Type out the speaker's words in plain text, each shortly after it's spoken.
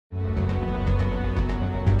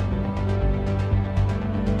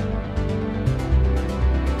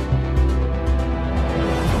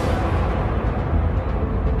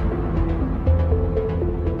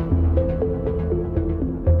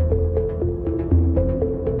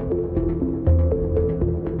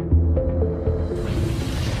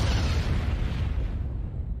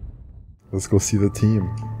let's go see the team.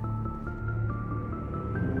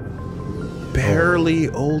 Barely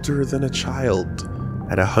older than a child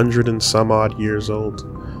at 100 and some odd years old,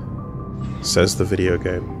 says the video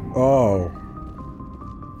game. Oh.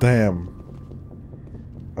 Damn.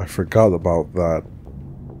 I forgot about that.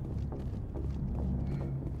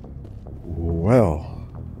 Well.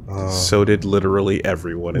 So did literally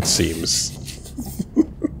everyone, it seems.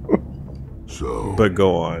 So, But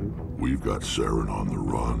go on. we've got Saren on the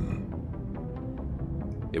run.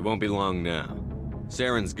 It won't be long now.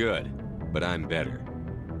 Saren's good, but I'm better.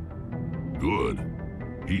 Good.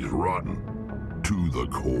 He's rotten. To the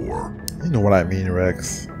core. You know what I mean,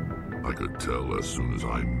 Rex. I could tell as soon as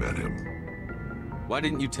I met him. Why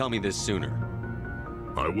didn't you tell me this sooner?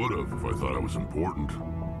 I would have if I thought I was important.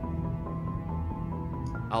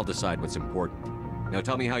 I'll decide what's important. Now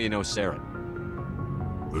tell me how you know Saren.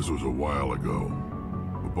 This was a while ago.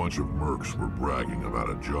 A bunch of mercs were bragging about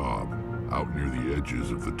a job out near the edges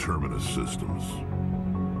of the Terminus systems.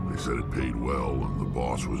 They said it paid well and the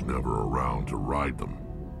boss was never around to ride them.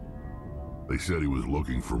 They said he was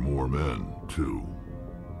looking for more men, too.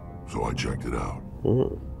 So I checked it out.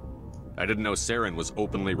 I didn't know Saren was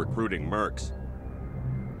openly recruiting mercs.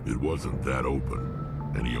 It wasn't that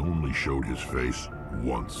open, and he only showed his face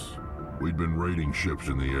once. We'd been raiding ships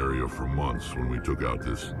in the area for months when we took out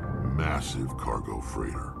this massive cargo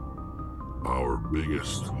freighter. Our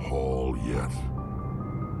biggest haul yet.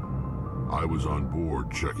 I was on board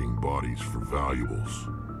checking bodies for valuables,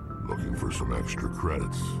 looking for some extra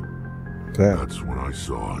credits. Damn. That's when I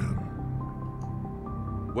saw him.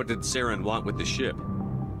 What did Saren want with the ship?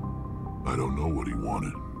 I don't know what he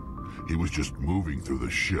wanted. He was just moving through the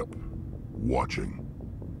ship, watching.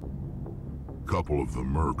 Couple of the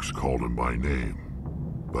mercs called him by name,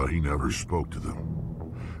 but he never spoke to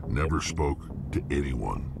them. Never spoke to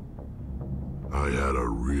anyone. I had a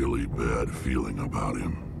really bad feeling about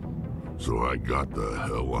him, so I got the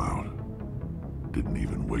hell out. Didn't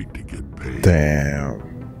even wait to get paid. Damn.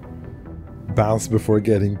 Bounced before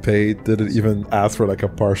getting paid. Didn't even ask for like a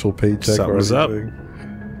partial paycheck Something's or up.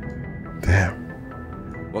 anything.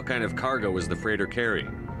 Damn. What kind of cargo was the freighter carrying?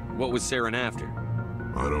 What was Saren after?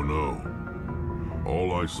 I don't know.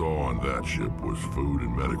 All I saw on that ship was food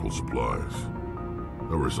and medical supplies.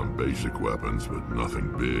 There were some basic weapons, but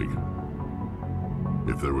nothing big.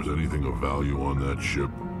 If there was anything of value on that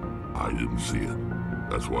ship, I didn't see it.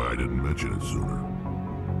 That's why I didn't mention it sooner.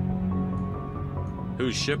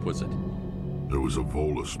 Whose ship was it? There was a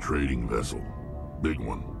Volus trading vessel. Big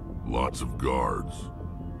one. Lots of guards.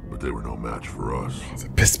 But they were no match for us. The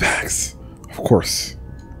piss bags. Of course.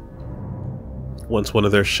 Once one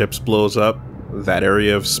of their ships blows up, that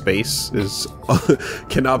area of space is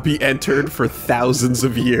cannot be entered for thousands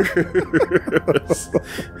of years. It's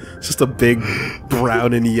just a big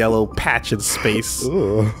brown and yellow patch in space. Ugh.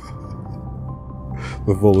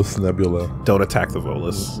 The Volus Nebula. Don't attack the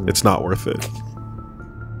Volus. It's not worth it.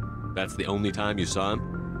 That's the only time you saw him?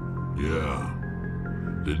 Yeah.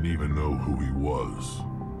 Didn't even know who he was.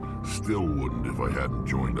 Still wouldn't if I hadn't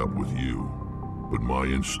joined up with you. But my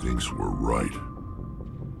instincts were right.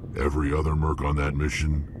 Every other merc on that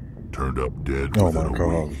mission turned up dead Oh within my a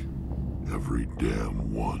God. week. Every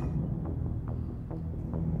damn one.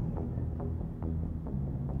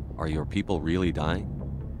 Are your people really dying?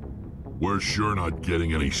 We're sure not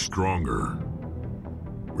getting any stronger.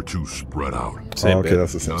 We're too spread out. Same Oh, okay, bit.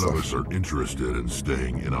 that's the same None of stuff. us are interested in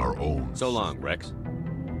staying in our own. So long, Rex.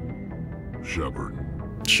 Shepard.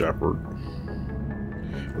 Shepard.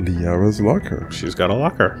 Liara's locker. She's got a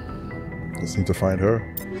locker. Just need to find her.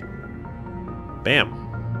 Bam.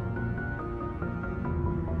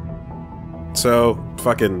 So,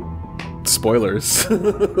 fucking spoilers.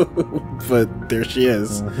 But there she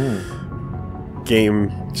is.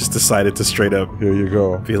 Game just decided to straight up Here you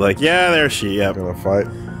go. be like, yeah, there she, yep. Gonna fight.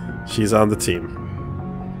 She's on the team.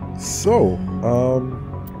 So,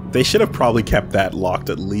 They should have probably kept that locked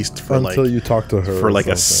at least for until like you talk to her for or like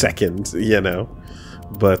a something. second, you know.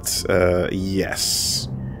 But yes.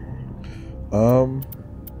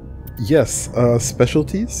 Yes,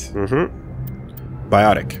 specialties?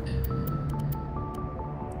 Biotic.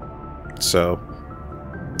 So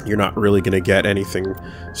you're not really gonna get anything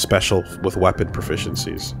special with weapon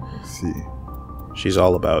proficiencies. Let's see. She's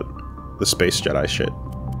all about the space Jedi shit.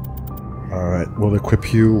 Alright, we'll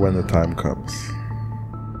equip you when the time comes.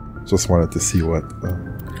 Just wanted to see what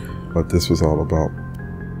this was all about.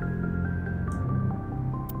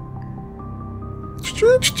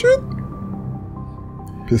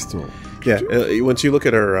 Pistol. Yeah, once you look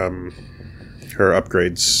at her her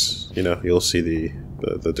upgrades, you know, you'll see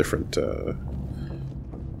the different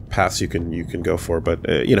paths you can go for, but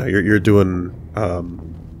you know, you're doing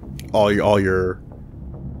all your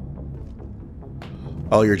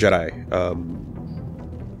Jedi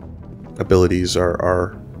abilities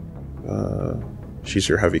are she's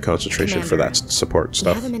your heavy concentration for that support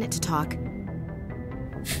stuff. You have a minute to talk.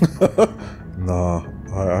 Nah,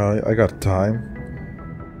 I got time.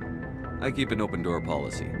 I keep an open door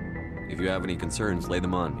policy. If you have any concerns, lay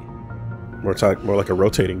them on me. More like a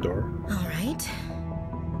rotating door. All right.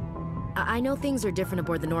 I know things are different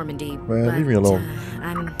aboard the Normandy, Man, but leave me alone.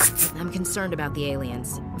 I'm concerned about the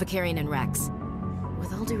aliens, Vicarian and Rex.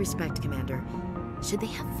 With all due respect, Commander, should they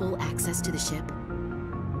have full access to the ship?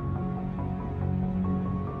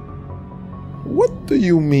 What do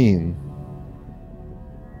you mean?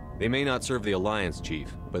 They may not serve the Alliance,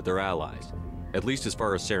 Chief, but they're allies. At least as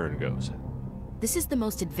far as Saren goes. This is the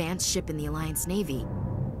most advanced ship in the Alliance Navy.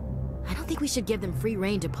 I don't think we should give them free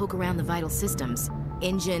rein to poke around the vital systems.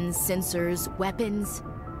 Engines, sensors, weapons.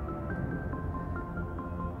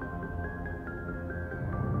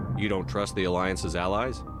 You don't trust the Alliance's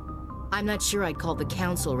allies? I'm not sure I'd call the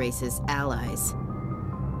Council races allies.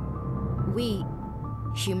 We,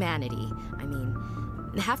 humanity, I mean,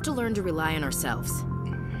 have to learn to rely on ourselves.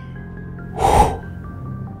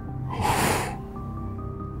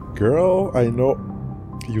 Girl, I know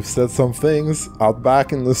you've said some things out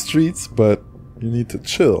back in the streets, but you need to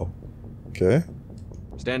chill, okay?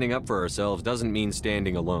 Standing up for ourselves doesn't mean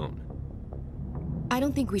standing alone. I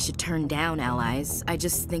don't think we should turn down allies. I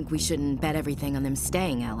just think we shouldn't bet everything on them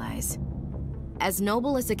staying allies. As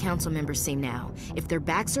noble as the council members seem now, if their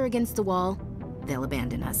backs are against the wall, they'll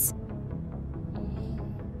abandon us.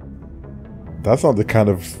 That's not the kind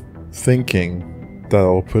of thinking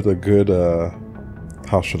that'll put a good,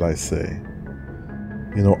 how should I say,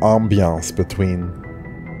 you know, ambiance between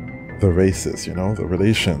the races, you know, the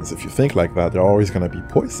relations. If you think like that, they're always going to be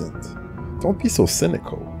poisoned. Don't be so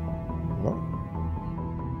cynical, you know?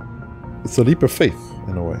 It's a leap of faith,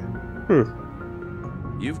 in a way.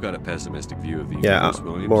 You've got a pessimistic view of the Yeah, universe,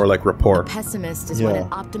 Williams. more like rapport. A pessimist is what an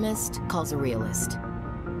optimist calls a realist.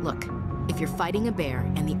 Look, if you're fighting a bear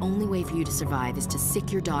and the only way for you to survive is to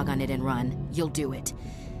sick your dog on it and run, you'll do it.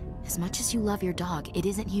 As much as you love your dog, it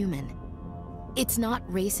isn't human. It's not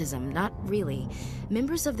racism, not really.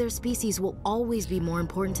 Members of their species will always be more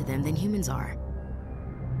important to them than humans are.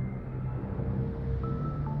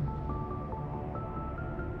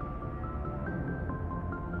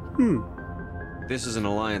 This is an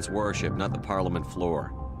Alliance warship, not the Parliament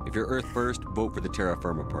floor. If you're Earth first, vote for the Terra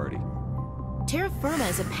Firma Party. Terra Firma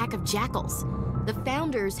is a pack of jackals. The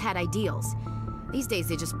founders had ideals. These days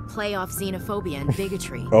they just play off xenophobia and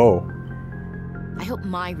bigotry. Oh. I hope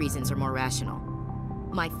my reasons are more rational.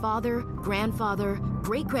 My father, grandfather,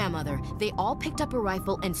 great-grandmother, they all picked up a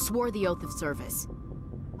rifle and swore the oath of service.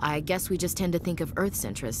 I guess we just tend to think of Earth's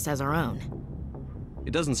interests as our own.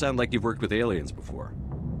 It doesn't sound like you've worked with aliens before.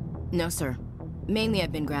 No, sir. Mainly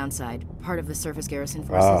I've been groundside, part of the surface garrison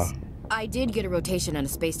forces. I did get a rotation on a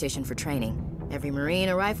space station for training. Every Marine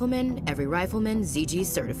a rifleman, every rifleman ZG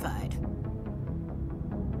certified.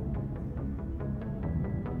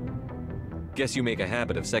 Guess you make a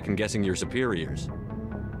habit of second-guessing your superiors.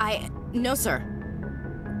 No, sir.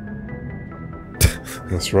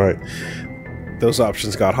 That's right. Those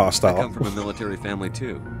options got I hostile. come from a military family,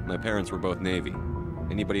 too. My parents were both Navy.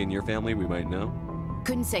 Anybody in your family we might know?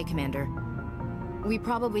 Couldn't say, Commander. We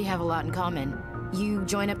probably have a lot in common. You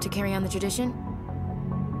join up to carry on the tradition?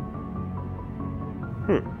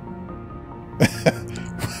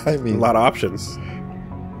 I A mean, lot of options.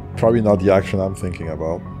 probably not the action I'm thinking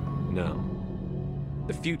about. No.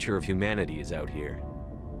 The future of humanity is out here.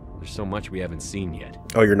 There's so much we haven't seen yet.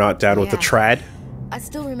 Oh, you're not down with the Yeah. trad? I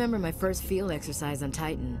still remember my first field exercise on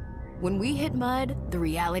Titan. When we hit mud, the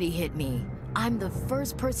reality hit me. I'm the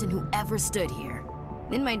first person who ever stood here.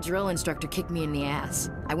 Then my drill instructor kicked me in the ass.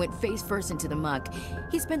 I went face first into the muck.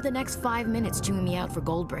 He spent the next 5 minutes chewing me out for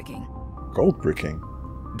gold bricking. Gold bricking.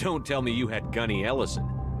 Don't tell me you had Gunny Ellison.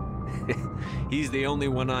 He's the only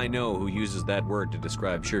one I know who uses that word to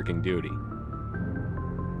describe shirking duty.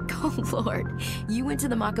 Oh lord, you went to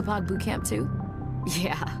the Makapog boot camp too?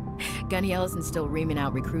 Yeah, Gunny Ellison's still reaming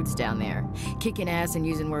out recruits down there. Kicking ass and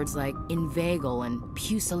using words like inveigle and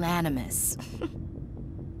pusillanimous.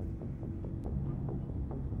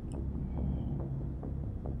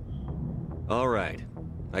 All right.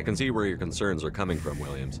 I can see where your concerns are coming from,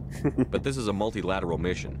 Williams. But this is a multilateral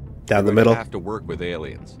mission. Down the We're middle? gonna have to work with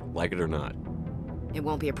aliens, like it or not. It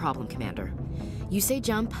won't be a problem, Commander. You say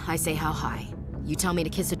jump, I say how high. You tell me to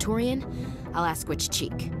kiss a Turian, I'll ask which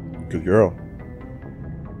cheek. Good girl.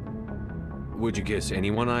 Would you kiss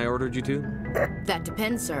anyone I ordered you to? That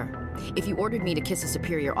depends, sir. If you ordered me to kiss a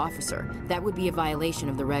superior officer, that would be a violation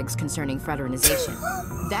of the regs concerning fraternization.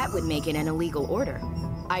 That would make it an illegal order.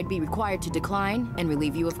 I'd be required to decline and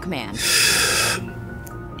relieve you of command.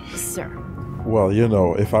 Sir. Well, you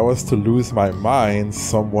know, if I was to lose my mind,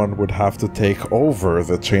 someone would have to take over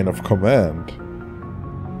the chain of command.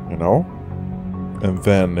 You know? And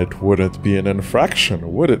then it wouldn't be an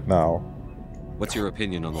infraction, would it now? What's your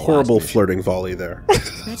opinion on the Horrible last mission? flirting volley there.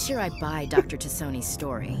 Not sure I buy Dr. Tassoni's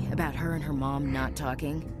story about her and her mom not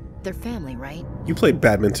talking. They're family, right? You played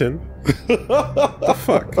badminton. The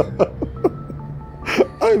fuck?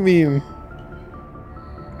 I mean,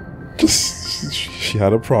 just she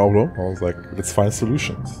had a problem. I was like, let's find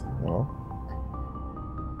solutions. You know?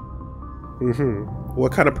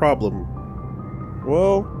 What kind of problem?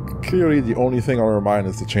 Well, clearly the only thing on her mind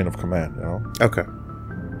is the chain of command. You know? Okay.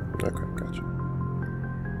 Okay, gotcha.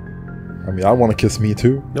 I mean, I want to kiss me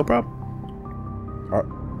too. No problem.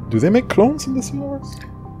 Do they make clones in this universe?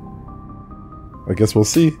 I guess we'll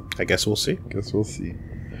see. Guess we'll see.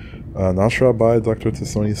 Not sure I buy Dr.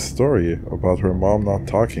 Tassoni's story about her mom not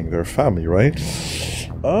talking. They're family, right?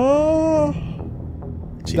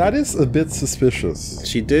 That is a bit suspicious.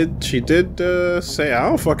 She did say, I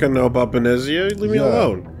don't fucking know about Benezia. Leave me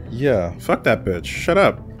alone. Yeah. Fuck that bitch. Shut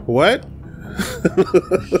up. What?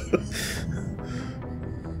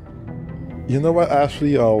 You know what,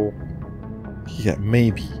 Ashley? Yeah,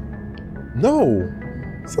 maybe. No!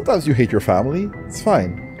 Sometimes you hate your family. It's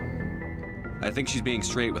fine. I think she's being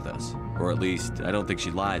straight with us. Or at least, I don't think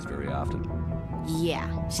she lies very often.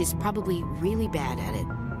 Yeah, she's probably really bad at it.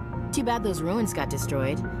 Too bad those ruins got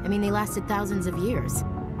destroyed. I mean, they lasted thousands of years.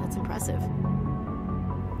 That's impressive.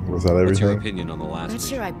 Was that everything? What's your opinion on the last Not mission?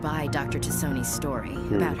 sure I buy Dr. Tassoni's story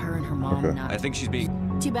about her and her mom not... I think she's being...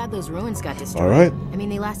 Too bad those ruins got destroyed. Alright. I mean,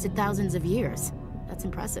 they lasted thousands of years. That's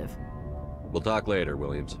impressive. We'll talk later,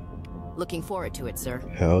 Williams. Looking forward to it, sir.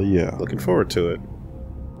 Hell yeah. Looking forward to it.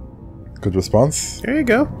 Good response. There you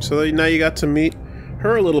go. So now you got to meet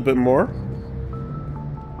her a little bit more.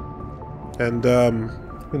 And,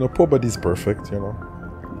 You know, poor buddy's perfect, you know.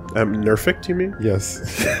 Nerfict, you mean? Yes.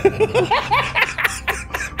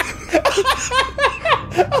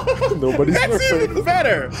 Nobody's That's perfect. even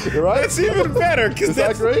better. Right? That's even better. Is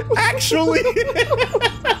that great? Actually...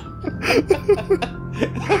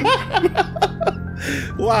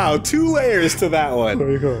 Wow, 2 layers to that one.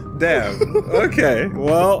 There you go. Damn. Okay.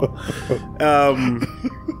 Well,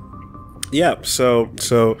 yeah. So,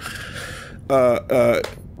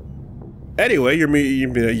 anyway,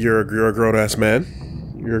 you're a grown ass man.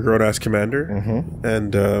 You're a grown ass commander,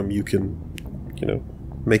 and you can, you know,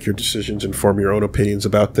 make your decisions and form your own opinions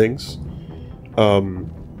about things.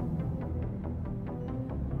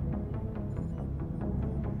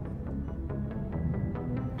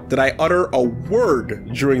 Did I utter a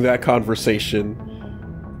word during that conversation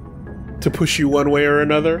to push you one way or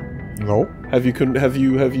another? No. Have you?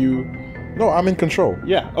 No, I'm in control.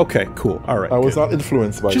 Yeah. Okay. Cool. All right. I was good. not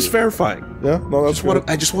influenced by Just you. verifying. Yeah? No, that's good.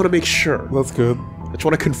 I just want to make sure. That's good. I just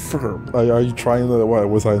want to confirm. Are you trying to... What?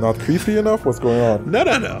 Was I not creepy enough? What's going on? No.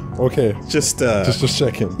 Okay. Just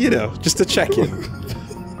checking. you know, just to check in.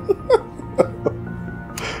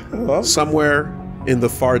 Somewhere in the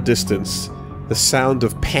far distance, the sound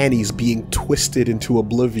of panties being twisted into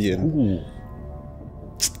oblivion. Ooh.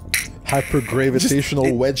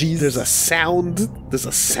 Hypergravitational wedgies. There's a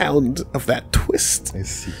sound of that twist. I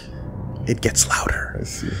see. It gets louder. I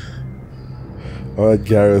see. Alright,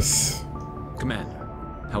 Garrus. Commander,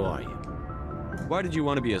 how are you? Why did you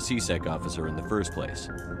want to be a CSEC officer in the first place?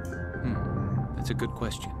 That's a good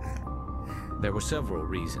question. There were several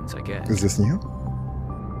reasons, I guess. Is this new?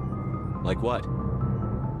 Like what?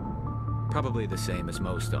 Probably the same as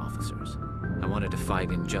most officers. I wanted to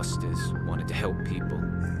fight injustice, wanted to help people.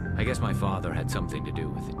 I guess my father had something to do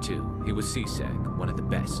with it too. He was CSEC, one of the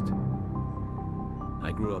best.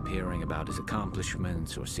 I grew up hearing about his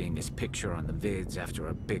accomplishments or seeing his picture on the vids after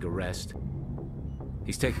a big arrest.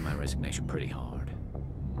 He's taken my resignation pretty hard.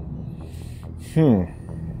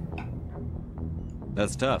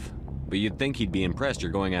 That's tough. But you'd think he'd be impressed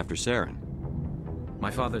you're going after Saren.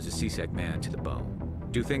 My father's a CSEC man to the bone.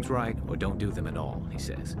 Do things right or don't do them at all, he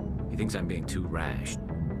says. He thinks I'm being too rash,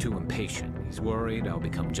 too impatient. He's worried I'll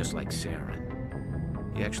become just like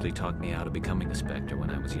Saren. He actually talked me out of becoming a Spectre when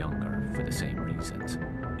I was younger, for the same reasons.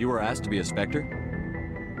 You were asked to be a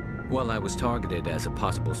Spectre? Well, I was targeted as a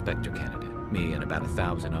possible Spectre candidate. Me and about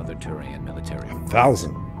 1,000 other Turian military.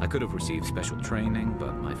 1,000? I could have received special training,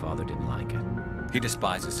 but my father didn't like it. He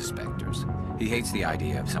despises the Spectres. He hates the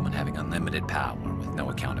idea of someone having unlimited power with no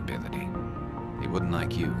accountability. He wouldn't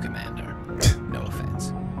like you, Commander. No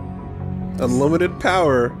offense. Unlimited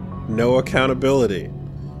power, no accountability.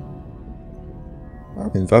 I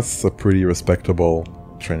mean, that's a pretty respectable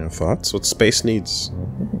train of thought. That's what space needs.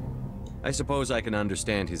 I suppose I can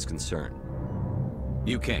understand his concern.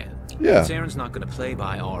 You can. Yeah. Saren's not going to play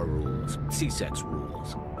by our rules, CSEC's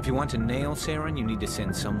rules. If you want to nail Saren, you need to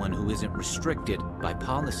send someone who isn't restricted by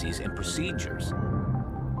policies and procedures.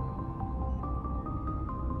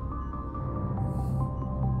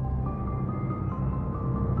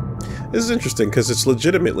 This is interesting because it's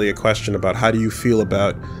legitimately a question about how do you feel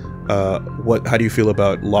about how do you feel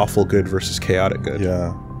about lawful good versus chaotic good?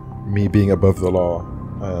 Yeah. Me being above the law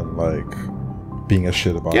and, like, being a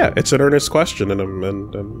shit about it. Yeah, it's an earnest question, and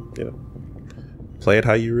you know, play it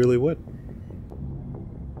how you really would.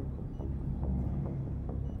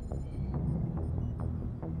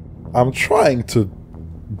 I'm trying to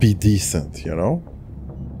be decent, you know?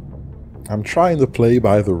 I'm trying to play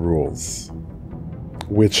by the rules.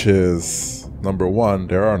 Which is, number one,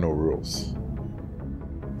 there are no rules.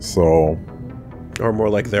 So... Or more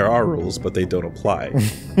like there are rules, but they don't apply.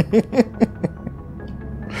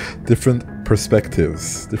 Different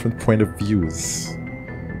perspectives, different point of views.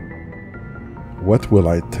 What will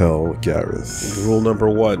I tell Garrus? Rule number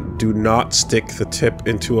 1, do not stick the tip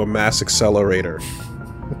into a mass accelerator.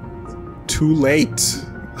 Too late.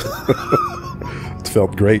 It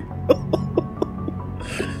felt great.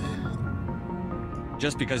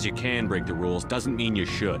 Just because you can break the rules doesn't mean you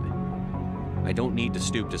should. I don't need to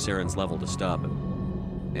stoop to Saren's level to stop him.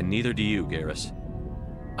 And neither do you, Garrus.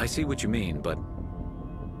 I see what you mean, but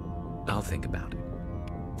I'll think about it.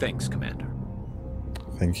 Thanks, Commander.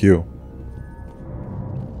 Thank you.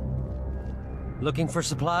 Looking for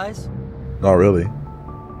supplies? Not really.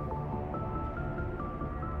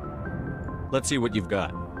 Let's see what you've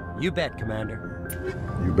got. You bet,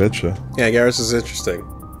 Commander. You betcha. Yeah, Garrus is interesting.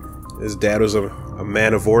 His dad was a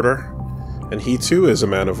man of order, and he too is a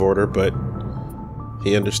man of order, but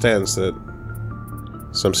he understands that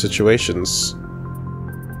some situations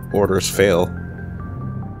orders fail,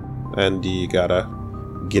 and you gotta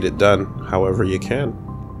get it done however you can.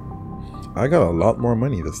 I got a lot more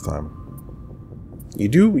money this time.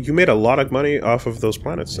 You made a lot of money off of those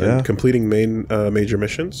planets, Yeah. and completing major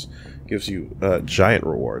missions gives you giant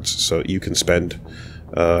rewards, so you can spend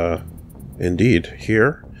indeed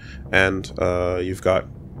here, and you've got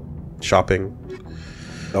shopping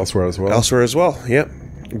Elsewhere as well. elsewhere as well. Yeah,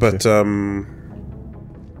 but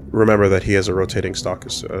remember that he has a rotating stock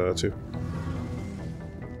too.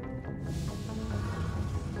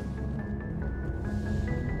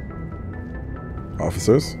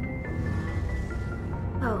 Officers?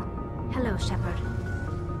 Oh, hello, Shepard.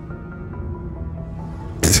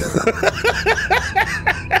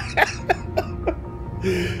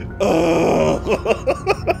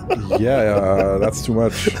 Yeah, that's too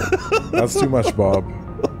much. That's too much, Bob.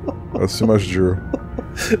 That's too much, Drew.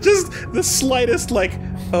 Just the slightest, like,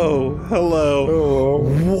 oh, hello. Oh.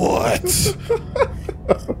 What?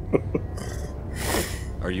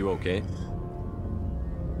 Are you okay?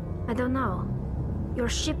 I don't know. Your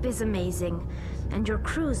ship is amazing, and your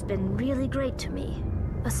crew's been really great to me,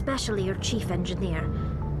 especially your chief engineer.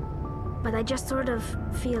 But I just sort of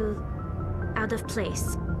feel out of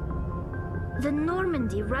place. The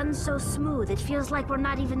Normandy runs so smooth it feels like we're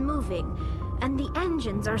not even moving, and the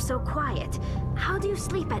engines are so quiet. How do you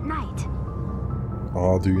sleep at night?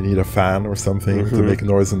 Oh, do you need a fan or something to make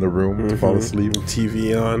noise in the room to fall asleep?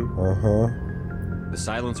 TV on. Uh-huh. The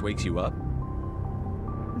silence wakes you up?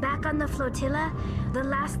 Back on the flotilla, the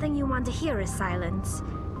last thing you want to hear is silence.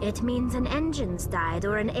 It means an engine's died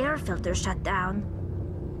or an air filter shut down.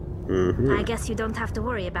 I guess you don't have to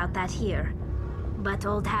worry about that here. But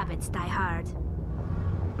old habits die hard.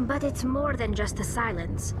 But it's more than just the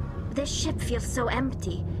silence. This ship feels so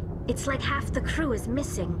empty. It's like half the crew is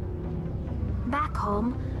missing. Back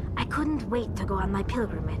home, I couldn't wait to go on my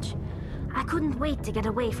pilgrimage. I couldn't wait to get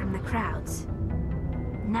away from the crowds.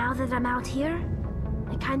 Now that I'm out here,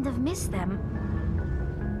 I kind of miss them.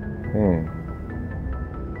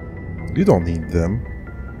 You don't need them.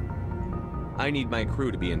 I need my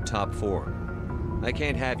crew to be in top form. I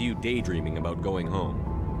can't have you daydreaming about going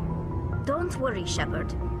home. Don't worry,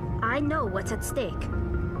 Shepard. I know what's at stake.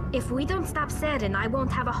 If we don't stop Saren, I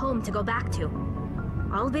won't have a home to go back to.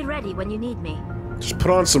 I'll be ready when you need me. Just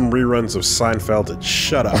put on some reruns of Seinfeld and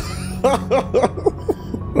shut up.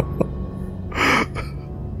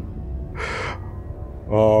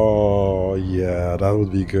 Oh, yeah, that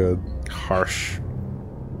would be good. Harsh.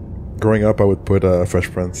 Growing up, I would put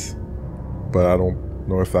Fresh Prince, but I don't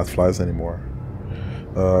know if that flies anymore.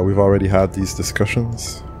 We've already had these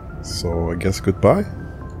discussions, so I guess goodbye.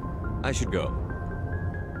 I should go.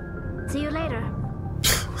 See you later.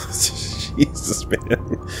 Jesus, man.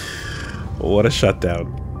 What a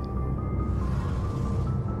shutdown.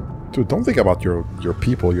 Dude, don't think about your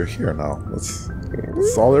people. You're here now. That's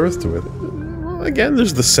all there is to it. Well, again,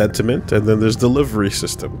 there's the sentiment, and then there's the delivery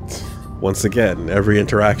system. Once again, every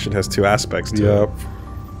interaction has two aspects to it.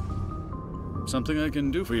 Something I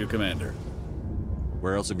can do for you, Commander.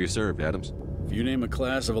 Where else have you served, Adams? If you name a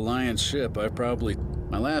class of Alliance ship, I probably...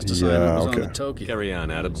 My last assignment was on the Tokyo. Carry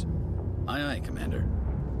on, Adams. Aye, aye, Commander.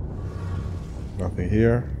 Nothing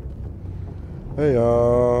here. Hey,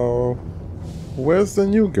 where's the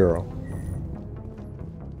new girl?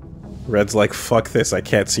 Red's like, fuck this, I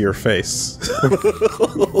can't see her face.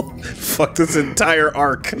 Fuck this entire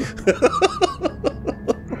arc.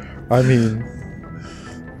 I mean,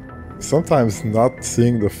 sometimes not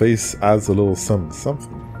seeing the face adds a little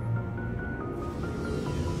something.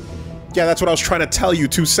 Yeah, that's what I was trying to tell you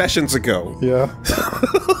 2 sessions ago. Yeah.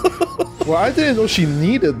 Well, I didn't know she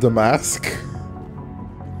needed the mask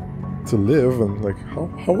to live, and like,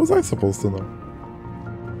 how was I supposed to know?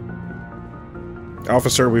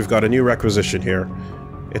 Officer, we've got a new requisition here.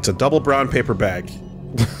 It's a double brown paper bag.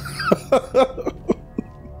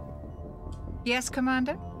 Yes,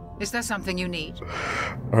 Commander? Is there something you need?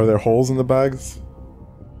 Are there holes in the bags?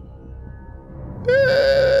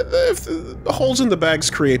 If the holes in the bags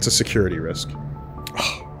creates a security risk.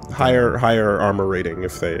 Higher armor rating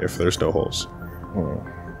if there's no holes. Oh.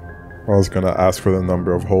 I was gonna ask for the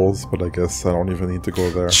number of holes, but I guess I don't even need to go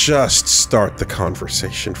there. Just start the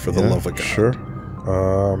conversation for the love of God. Sure.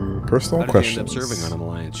 Personal How did questions. you end up serving on an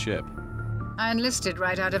Alliance ship? I enlisted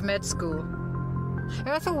right out of med school.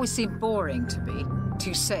 Earth always seemed boring to me.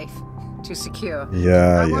 Too safe. Too secure.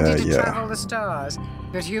 I wanted to travel the stars.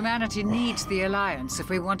 But humanity needs the Alliance if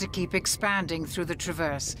we want to keep expanding through the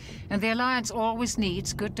Traverse. And the Alliance always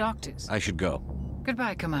needs good doctors. I should go.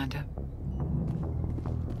 Goodbye, Commander.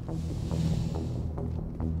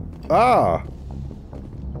 Ah!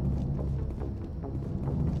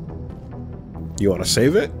 You want to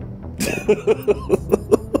save it?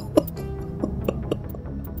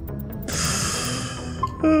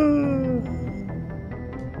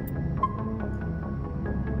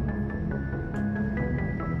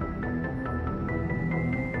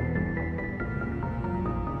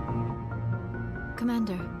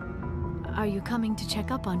 Commander, are you coming to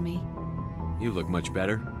check up on me? You look much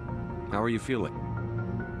better. How are you feeling?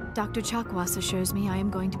 Dr. Chakwas assures me I am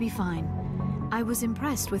going to be fine. I was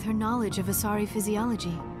impressed with her knowledge of Asari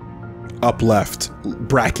physiology. Up left.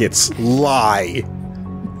 Brackets. Lie.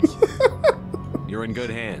 You're in good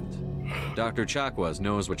hands. Dr. Chakwas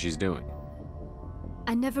knows what she's doing.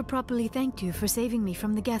 I never properly thanked you for saving me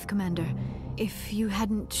from the Geth, Commander. If you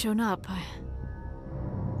hadn't shown up,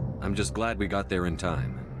 I'm just glad we got there in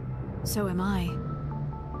time. So am I.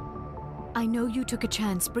 I know you took a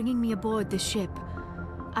chance bringing me aboard this ship.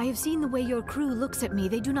 I have seen the way your crew looks at me.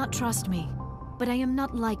 They do not trust me. But I am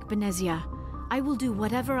not like Benezia. I will do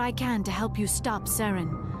whatever I can to help you stop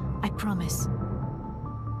Saren. I promise.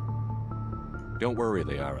 Don't worry,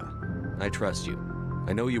 Liara. I trust you.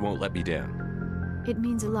 I know you won't let me down. It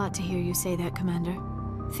means a lot to hear you say that, Commander.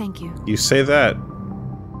 Thank you. You say that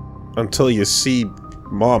until you see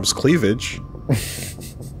Mom's cleavage.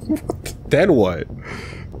 Then what?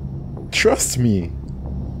 Trust me.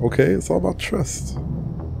 Okay, it's all about trust.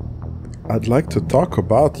 I'd like to talk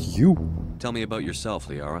about you. Tell me about yourself,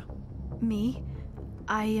 Liara. Me?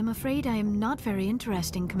 I am afraid I am not very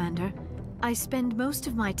interesting, Commander. I spend most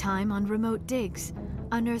of my time on remote digs,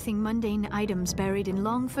 unearthing mundane items buried in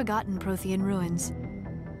long-forgotten Prothean ruins.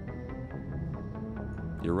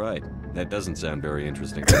 You're right. That doesn't sound very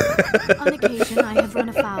interesting. On occasion, I have run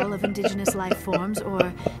afoul of indigenous life forms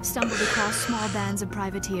or stumbled across small bands of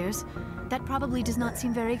privateers. That probably does not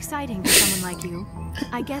seem very exciting to someone like you.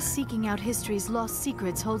 I guess seeking out history's lost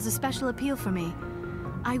secrets holds a special appeal for me.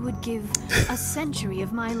 I would give a century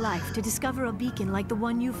of my life to discover a beacon like the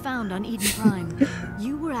one you found on Eden Prime.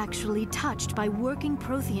 You were actually touched by working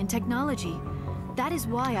Prothean technology. That is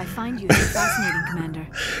why I find you so fascinating, Commander.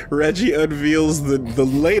 Reggie unveils the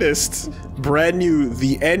latest, brand new,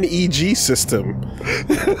 the NEG system.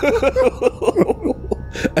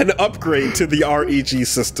 An upgrade to the REG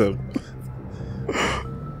system.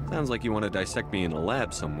 Sounds like you want to dissect me in a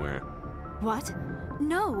lab somewhere. What?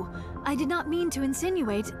 No, I did not mean to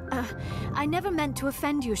insinuate. I never meant to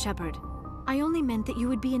offend you, Shepard. I only meant that you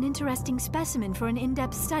would be an interesting specimen for an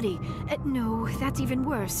in-depth study. No, that's even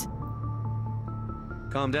worse.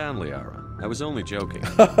 Calm down, Liara. I was only joking.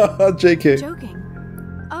 JK. Joking?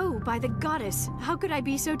 Oh, by the goddess, how could I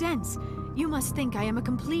be so dense? You must think I am a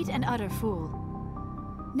complete and utter fool.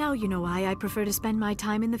 Now you know why I prefer to spend my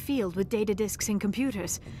time in the field with data disks and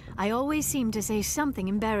computers. I always seem to say something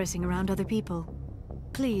embarrassing around other people.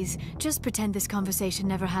 Please, just pretend this conversation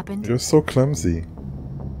never happened. You're so clumsy.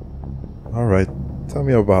 Alright, tell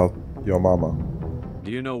me about your mama.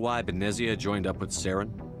 Do you know why Benezia joined up with Saren?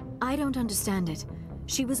 I don't understand it.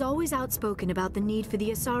 She was always outspoken about the need for the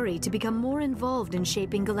Asari to become more involved in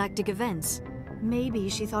shaping galactic events. Maybe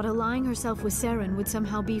she thought allying herself with Saren would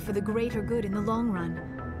somehow be for the greater good in the long run.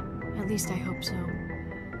 At least I hope so.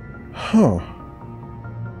 Huh.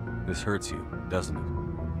 This hurts you, doesn't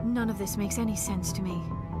it? None of this makes any sense to me.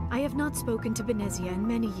 I have not spoken to Benezia in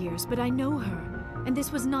many years, but I know her, and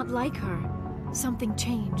this was not like her. Something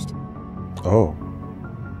changed. Oh.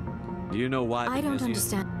 Do you know why I don't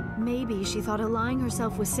understand. Maybe she thought allying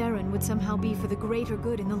herself with Saren would somehow be for the greater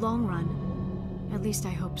good in the long run. At least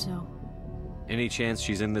I hope so. Any chance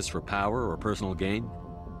she's in this for power or personal gain?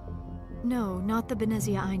 No, not the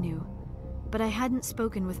Benezia I knew. But I hadn't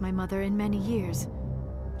spoken with my mother in many years.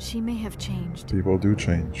 She may have changed. People do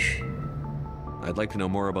change. I'd like to know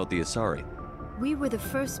more about the Asari. We were the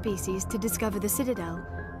first species to discover the Citadel.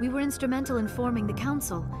 We were instrumental in forming the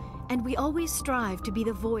Council, and we always strive to be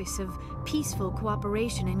the voice of peaceful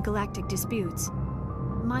cooperation in galactic disputes.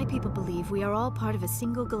 My people believe we are all part of a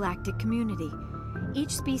single galactic community.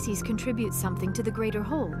 Each species contributes something to the greater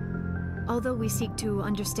whole. Although we seek to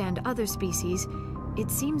understand other species, it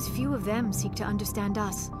seems few of them seek to understand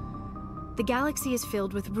us. The galaxy is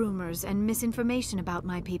filled with rumors and misinformation about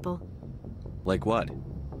my people. Like what?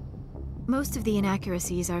 Most of the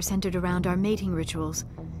inaccuracies are centered around our mating rituals.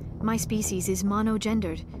 My species is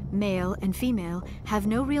monogendered. Male and female have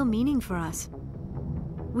no real meaning for us.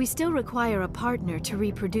 We still require a partner to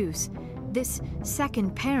reproduce. This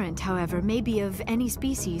second parent, however, may be of any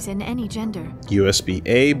species and any gender. USB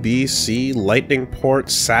A, B, C, lightning port,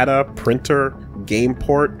 SATA, printer, game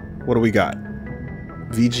port. What do we got?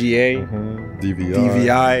 VGA, DVI.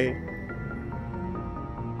 DVI.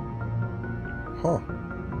 Huh.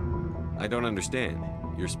 I don't understand.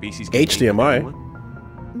 Your species HDMI.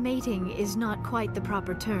 Mating is not quite the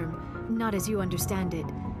proper term, not as you understand it.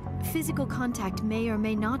 Physical contact may or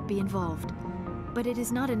may not be involved, but it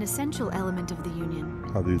is not an essential element of the union.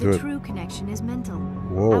 How do you do The it? true connection is mental.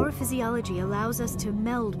 Whoa. Our physiology allows us to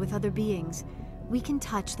meld with other beings. We can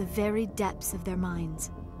touch the very depths of their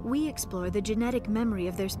minds. We explore the genetic memory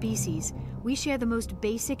of their species. We share the most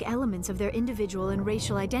basic elements of their individual and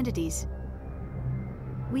racial identities.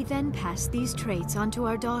 We then pass these traits on to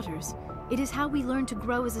our daughters. It is how we learn to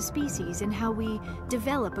grow as a species and how we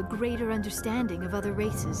develop a greater understanding of other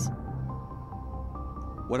races.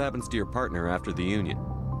 What happens to your partner after the union?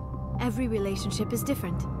 Every relationship is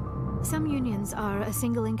different. Some unions are a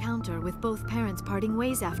single encounter with both parents parting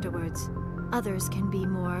ways afterwards. Others can be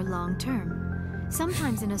more long-term.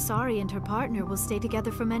 Sometimes an Asari and her partner will stay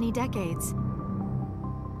together for many decades.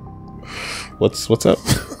 What's up?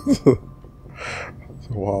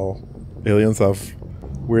 Wow. Aliens have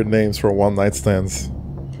weird names for one-night stands.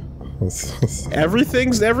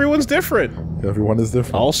 Everyone's different. Everyone is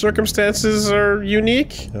different. All circumstances are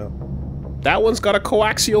unique. Yeah. That one's got a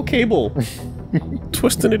coaxial cable.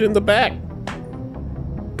 Twisting it in the back.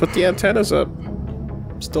 Put the antennas up.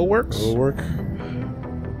 Still works. It'll work.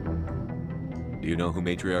 Do you know who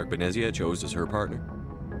Matriarch Benezia chose as her partner?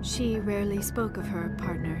 She rarely spoke of her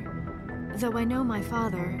partner. Though I know my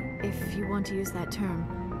father, if you want to use that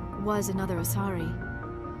term, was another Asari.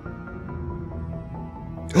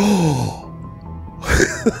 Oh!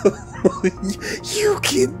 You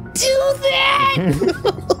can do that!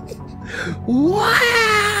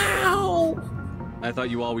 Wow! I thought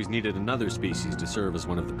you always needed another species to serve as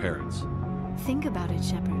one of the parents. Think about it,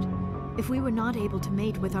 Shepard. If we were not able to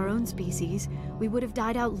mate with our own species, we would have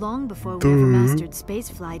died out long before we ever mastered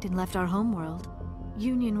spaceflight and left our homeworld.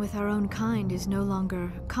 Union with our own kind is no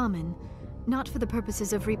longer common, not for the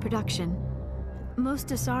purposes of reproduction. Most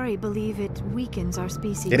Asari believe it weakens our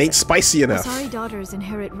species. It ain't spicy enough. Asari daughters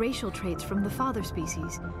inherit racial traits from the father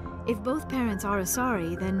species. If both parents are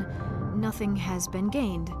Asari, then nothing has been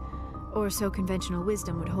gained, or so conventional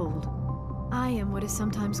wisdom would hold. I am what is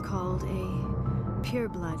sometimes called a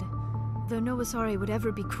pureblood, though no Asari would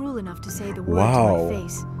ever be cruel enough to say the word to my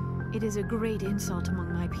face. It is a great insult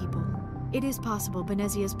among my people. It is possible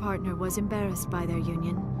Benezia's partner was embarrassed by their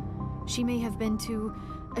union. She may have been too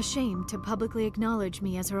ashamed to publicly acknowledge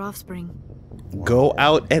me as her offspring. Go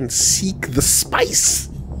out and seek the spice.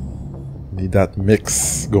 Need that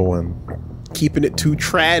mix going. Keeping it too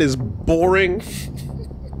trad is boring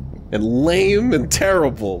and lame and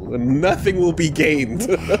terrible, and nothing will be gained.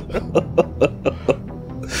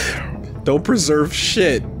 Don't preserve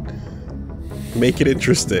shit. Make it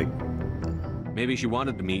interesting. Maybe she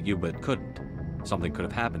wanted to meet you, but couldn't. Something could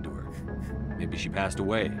have happened to her. Maybe she passed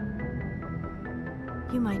away.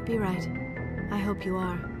 You might be right. I hope you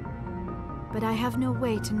are. But I have no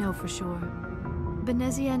way to know for sure.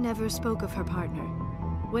 Benezia never spoke of her partner.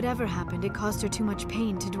 Whatever happened, it caused her too much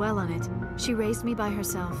pain to dwell on it. She raised me by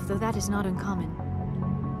herself, though that is not uncommon.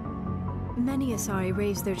 Many Asari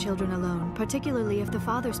raise their children alone, particularly if the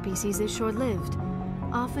father species is short-lived.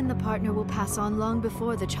 Often the partner will pass on long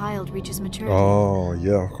before the child reaches maturity. Oh,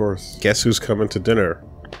 yeah, of course. Guess who's coming to dinner?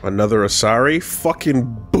 Another Asari? Fucking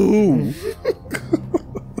boom!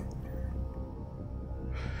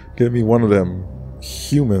 Give me one of them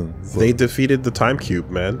humans. They defeated the time cube,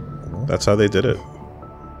 man. That's how they did it.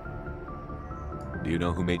 Do you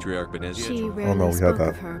know who Matriarch Benezia is? She rarely spoke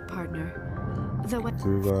of her partner. Though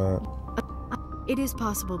it is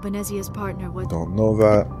possible Benezia's partner would... Don't know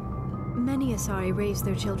that. Many Asari raise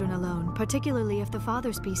their children alone, particularly if the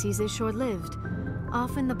father species is short-lived.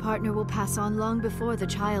 Often the partner will pass on long before the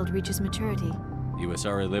child reaches maturity. You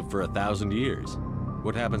Asari live for 1,000 years.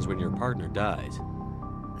 What happens when your partner dies?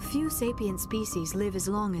 Few sapient species live as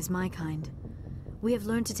long as my kind. We have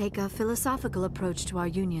learned to take a philosophical approach to our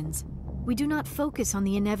unions. We do not focus on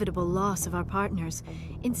the inevitable loss of our partners.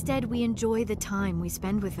 Instead, we enjoy the time we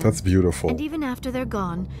spend with them. That's beautiful. And even after they're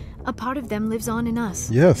gone, a part of them lives on in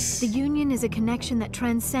us. Yes. The union is a connection that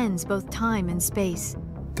transcends both time and space.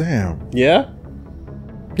 Damn. Yeah?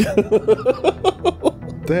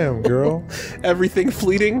 Damn, girl. Everything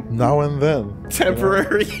fleeting? Now and then.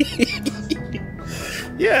 Temporary?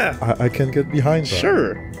 Yeah. I can get behind that.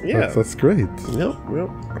 Sure. Yeah. That's great. Yep.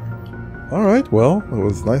 Alright, well, it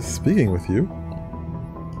was nice speaking with you.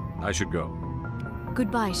 I should go.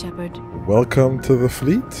 Goodbye, Shepard. Welcome to the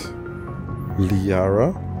fleet,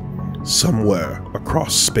 Liara. Somewhere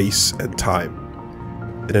across space and time,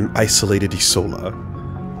 in an isolated Isola,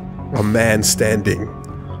 a man standing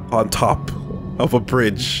on top of a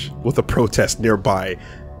bridge with a protest nearby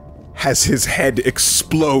has his head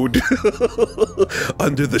explode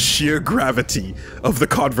under the sheer gravity of the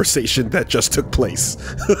conversation that just took place.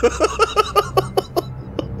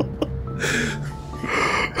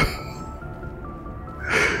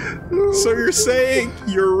 So you're saying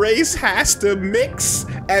your race has to mix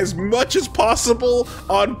as much as possible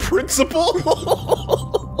on principle?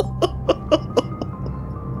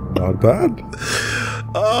 Not bad.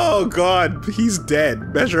 Oh god, he's dead.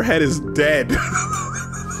 Measurehead is dead.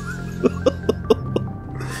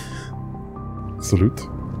 Salute.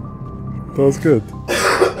 That was good.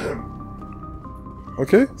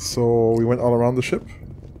 Okay, so we went all around the ship.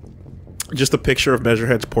 Just a picture of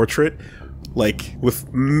Measurehead's portrait, like,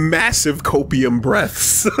 with massive copium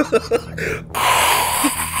breaths.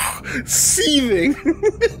 Seething.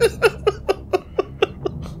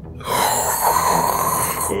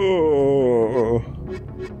 Oh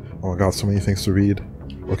my god, so many things to read.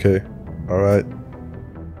 Okay, alright.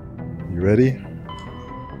 You ready?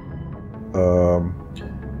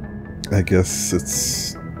 I guess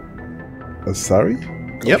it's Asari?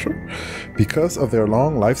 Yep. Because of their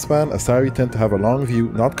long lifespan, Asari tend to have a long view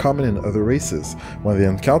not common in other races. When they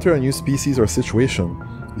encounter a new species or situation,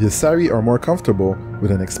 the Asari are more comfortable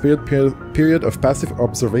with an expired period of passive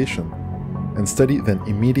observation and study than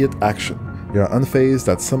immediate action. They are unfazed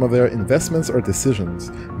that some of their investments or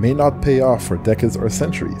decisions may not pay off for decades or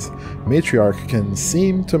centuries. Matriarch can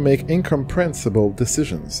seem to make incomprehensible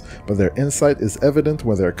decisions, but their insight is evident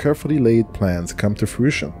when their carefully laid plans come to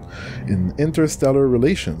fruition. In interstellar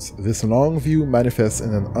relations, this long view manifests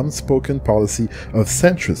in an unspoken policy of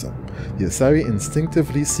centrism. The Asari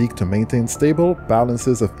instinctively seek to maintain stable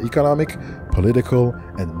balances of economic, political,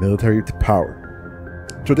 and military power.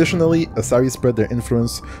 Traditionally, Asari spread their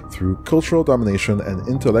influence through cultural domination and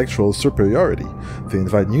intellectual superiority. They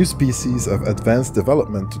invite new species of advanced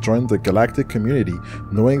development to join the galactic community,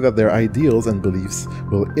 knowing that their ideals and beliefs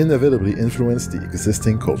will inevitably influence the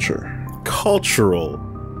existing culture. Cultural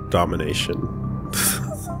domination.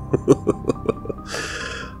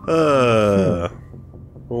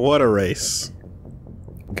 What a race.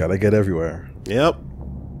 Gotta get everywhere. Yep.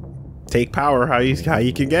 Take power how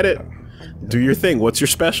you can get it. Do your thing. What's your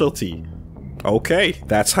specialty? Okay,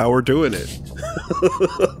 that's how we're doing it.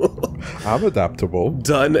 I'm adaptable.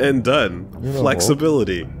 Done and done. You know,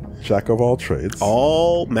 flexibility. Jack of all trades.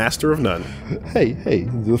 All master of none. Hey,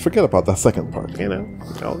 forget about that second part. You know,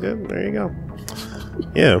 all good. There you go.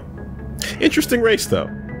 Yeah. Interesting race, though.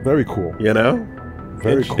 Very cool. You know?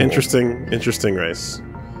 Very cool. Interesting race.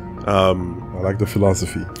 I like the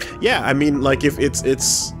philosophy. Yeah, I mean, like, if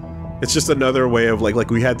It's just another way of like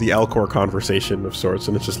we had the Alcor conversation of sorts,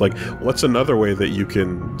 and it's just like, what's another way that you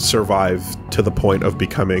can survive to the point of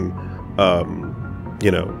becoming,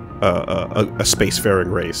 you know, a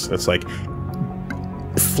spacefaring race? It's like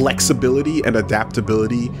flexibility and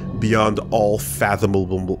adaptability beyond all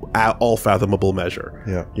fathomable measure.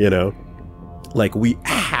 Yeah, you know, like we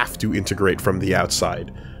have to integrate from the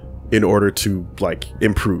outside in order to like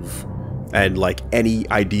improve. And like any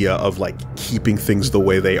idea of like keeping things the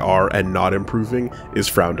way they are and not improving is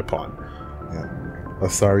frowned upon. Yeah.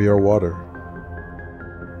 Asari or water.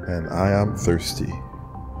 And I am thirsty.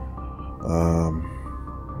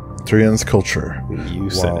 Turian's culture. You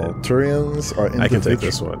said it. Turians are individuals. I can take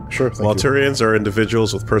this one. Sure. While Turians are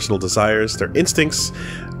individuals with personal desires, their instincts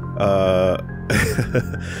their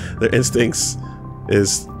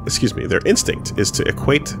instinct is to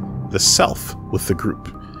equate the self with the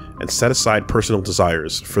group and set aside personal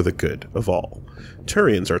desires for the good of all.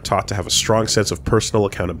 Turians are taught to have a strong sense of personal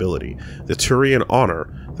accountability, the Turian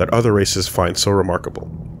honor that other races find so remarkable.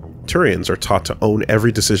 Turians are taught to own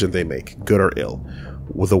every decision they make, good or ill.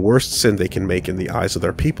 Well, the worst sin they can make in the eyes of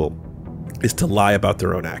their people is to lie about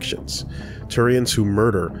their own actions. Turians who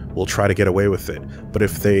murder will try to get away with it, but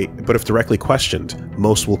if directly questioned,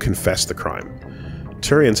 most will confess the crime.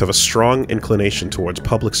 Turians have a strong inclination towards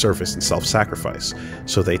public service and self-sacrifice,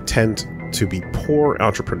 so they tend to be poor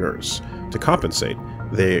entrepreneurs. To compensate,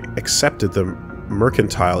 they accepted the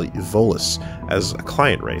mercantile Volus as a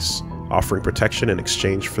client race, offering protection in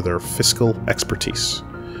exchange for their fiscal expertise.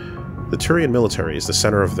 The Turian military is the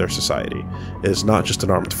center of their society. It is not just an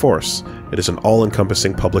armed force, it is an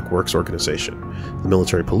all-encompassing public works organization. The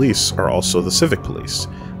military police are also the civic police.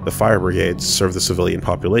 The fire brigades serve the civilian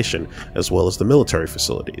population, as well as the military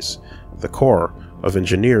facilities. The Corps of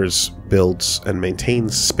Engineers builds and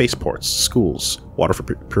maintains spaceports, schools, water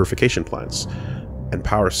purification plants, and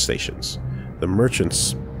power stations. The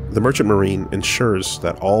Merchant Marine ensures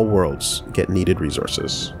that all worlds get needed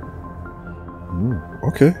resources.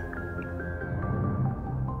 Okay.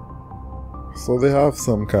 So they have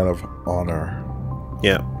some kind of honor.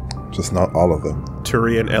 Yeah. Just not all of them.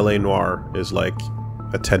 Turian L.A. Noire is like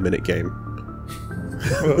a 10-minute game.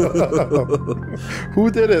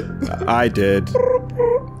 Who did it? I did.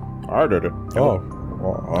 I did it. Oh.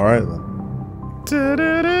 Well, all right then.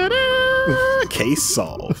 Case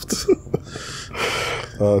solved.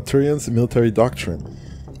 Turian's military doctrine.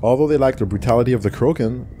 Although they lack the brutality of the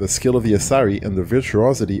Krogan, the skill of the Asari, and the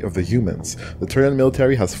virtuosity of the humans, the Turian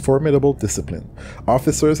military has formidable discipline.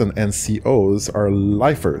 Officers and NCOs are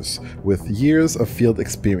lifers with years of field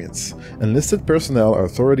experience. Enlisted personnel are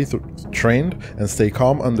thoroughly trained and stay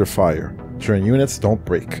calm under fire. Turian units don't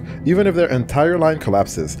break. Even if their entire line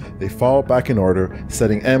collapses, they fall back in order,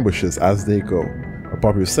 setting ambushes as they go. A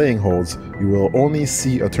popular saying holds, you will only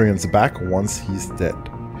see a Turian's back once he's dead.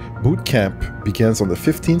 Boot camp begins on the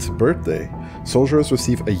 15th birthday. Soldiers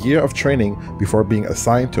receive a year of training before being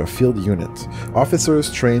assigned to a field unit.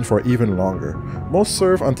 Officers train for even longer. Most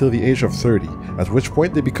serve until the age of 30, at which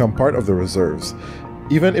point they become part of the reserves.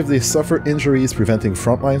 Even if they suffer injuries preventing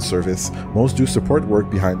frontline service, most do support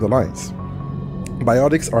work behind the lines.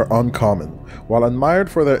 Biotics are uncommon. While admired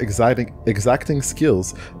for their exacting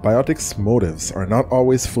skills, Biotics' motives are not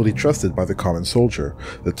always fully trusted by the common soldier.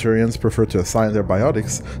 The Turians prefer to assign their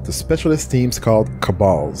Biotics to specialist teams called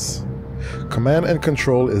Cabals. Command and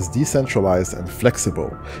control is decentralized and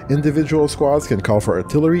flexible. Individual squads can call for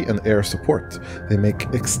artillery and air support. They make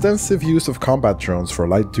extensive use of combat drones for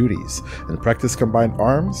light duties and practice combined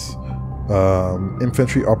arms.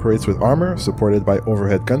 Infantry operates with armor, supported by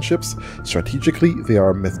overhead gunships. Strategically, they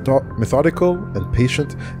are methodical and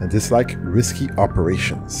patient and dislike risky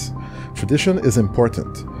operations. Tradition is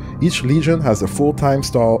important. Each legion has a full-time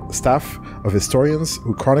staff of historians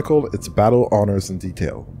who chronicle its battle honors in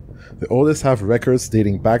detail. The oldest have records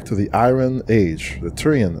dating back to the Iron Age, the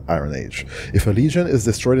Turian Iron Age. If a legion is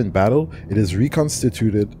destroyed in battle, it is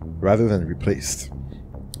reconstituted rather than replaced.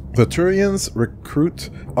 The Turians recruit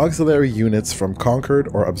auxiliary units from conquered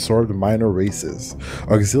or absorbed minor races.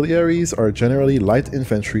 Auxiliaries are generally light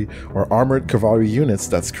infantry or armored cavalry units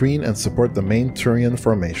that screen and support the main Turian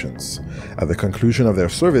formations. At the conclusion of their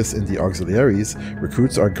service in the auxiliaries,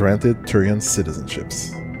 recruits are granted Turian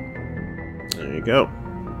citizenships. There you go.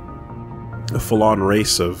 A full-on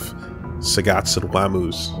race of Sagats and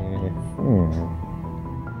Wamus.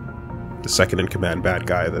 The second-in-command bad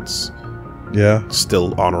guy that's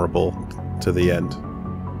still honorable to the end.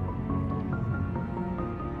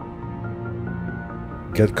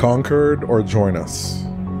 Get conquered or join us.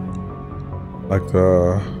 Like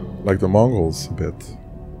the Mongols a bit.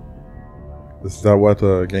 Is that what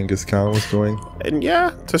Genghis Khan was doing? And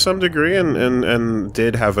yeah, to some degree, and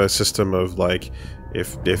did have a system of like,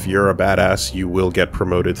 if you're a badass, you will get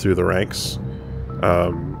promoted through the ranks.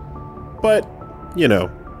 But you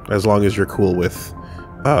know, as long as you're cool with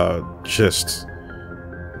just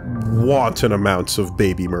wanton amounts of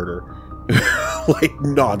baby murder, like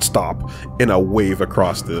nonstop in a wave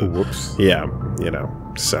across the. Whoops. Yeah, you know.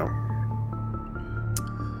 So,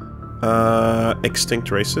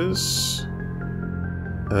 extinct races.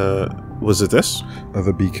 Was it this?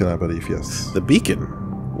 The beacon, I believe, yes. The beacon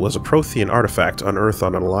was a Prothean artifact unearthed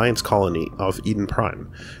on an Alliance colony of Eden Prime.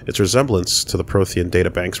 Its resemblance to the Prothean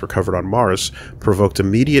databanks recovered on Mars provoked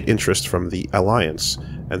immediate interest from the Alliance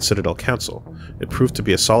and Citadel Council. It proved to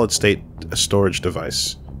be a solid-state data storage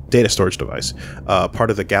device, part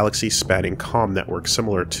of the galaxy-spanning comm network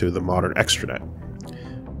similar to the modern extranet.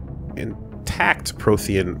 Intact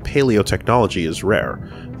Prothean paleotechnology is rare.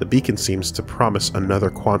 The beacon seems to promise another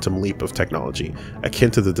quantum leap of technology, akin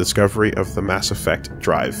to the discovery of the Mass Effect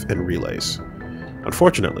drive and relays.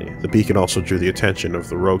 Unfortunately, the beacon also drew the attention of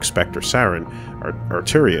the rogue Spectre Saren,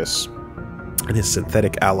 Arturius, and his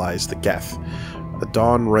synthetic allies, the Geth. The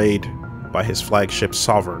Dawn raid by his flagship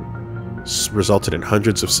Sovereign resulted in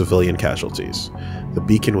hundreds of civilian casualties. The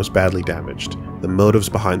beacon was badly damaged. The motives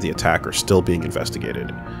behind the attack are still being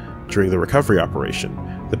investigated. During the recovery operation,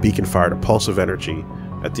 the beacon fired a pulse of energy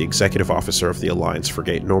at the executive officer of the Alliance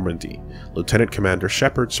frigate Normandy. Lieutenant Commander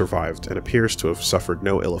Shepard survived and appears to have suffered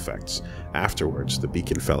no ill effects. Afterwards, the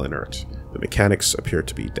beacon fell inert. The mechanism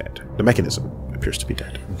appears to be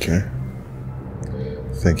dead. Okay.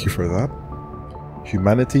 Thank you for that.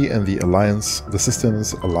 Humanity and the Alliance, the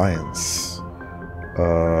Systems Alliance.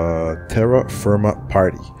 Terra Firma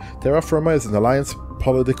Party. Terra Firma is an Alliance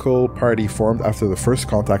political party formed after the First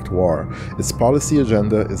Contact War. Its policy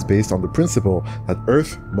agenda is based on the principle that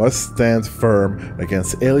Earth must stand firm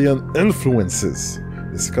against alien influences.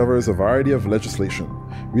 This covers a variety of legislation.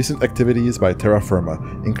 Recent activities by Terra Firma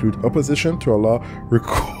include opposition to a law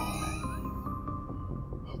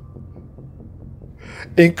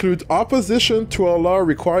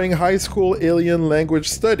requiring high school alien language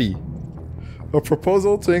study, a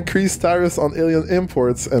proposal to increase tariffs on alien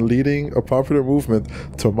imports, and leading a popular movement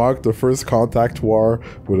to mark the First Contact War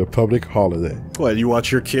with a public holiday. What, you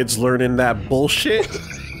want your kids learning that bullshit?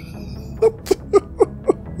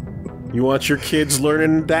 You want your kids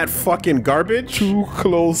learning that fucking garbage? Too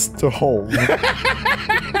close to home.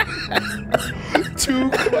 Too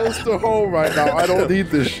close to home right now. I don't need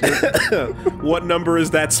this shit. What number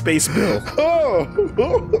is that space bill?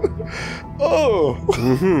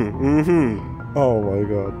 Oh my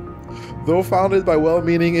god. Though founded by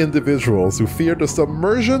well-meaning individuals who fear the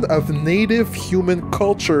submersion of native human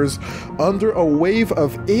cultures under a wave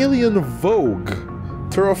of alien vogue,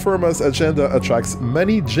 Terra Firma's agenda attracts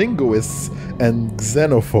many jingoists and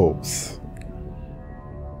xenophobes.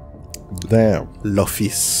 Damn.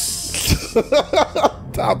 L'office.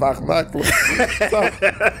 Tabernacle.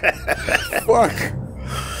 Fuck.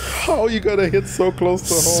 How are you gonna hit so close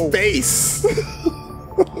to home? Space.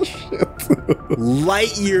 Shit.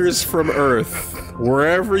 Light years from Earth.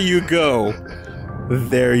 Wherever you go,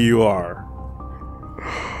 there you are.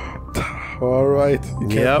 Alright. You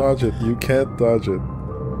can't dodge it. You can't dodge it.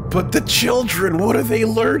 But the children, what are they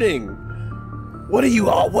learning? What are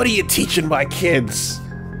you teaching my kids?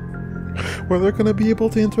 Well, they're gonna be able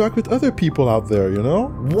to interact with other people out there, you know?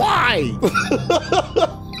 Why?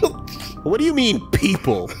 What do you mean,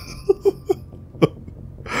 people?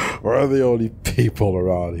 We're the only people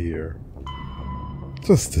around here.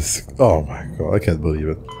 Just this. Oh my god, I can't believe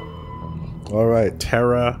it. Alright.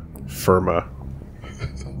 Terra Firma.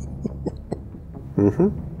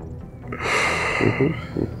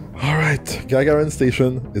 Alright, Gagarin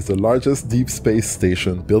Station is the largest deep space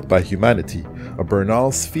station built by humanity, a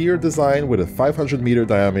Bernal sphere design with a 500-meter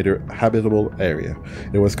diameter habitable area.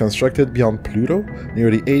 It was constructed beyond Pluto,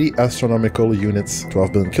 nearly 80 astronomical units,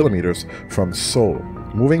 12 billion kilometers, from Sol.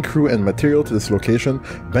 Moving crew and material to this location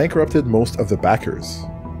bankrupted most of the backers.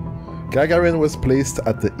 Gagarin was placed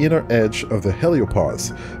at the inner edge of the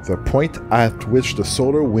heliopause, the point at which the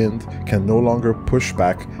solar wind can no longer push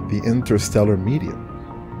back the interstellar medium.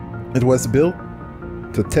 It was built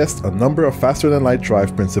to test a number of faster-than-light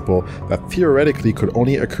drive principles that theoretically could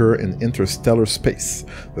only occur in interstellar space.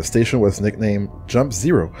 The station was nicknamed Jump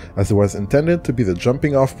Zero, as it was intended to be the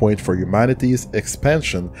jumping-off point for humanity's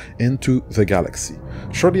expansion into the galaxy.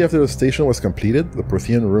 Shortly after the station was completed, the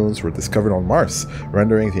Prothean ruins were discovered on Mars,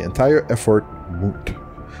 rendering the entire effort moot.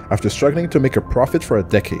 After struggling to make a profit for a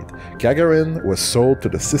decade, Gagarin was sold to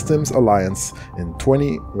the Systems Alliance in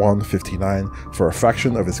 2159 for a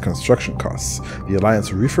fraction of its construction costs. The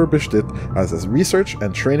Alliance refurbished it as a research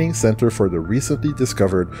and training center for the recently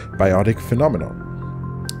discovered biotic phenomenon.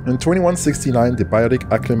 In 2169, the Biotic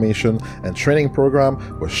Acclimation and Training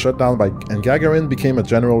Program was shut down and Gagarin became a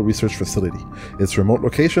general research facility. Its remote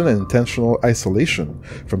location and intentional isolation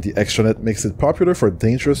from the extranet makes it popular for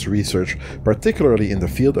dangerous research, particularly in the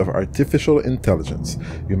field of artificial intelligence.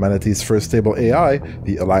 Humanity's first stable AI,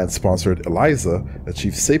 the Alliance-sponsored ELIZA,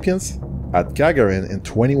 achieved sapience at Gagarin in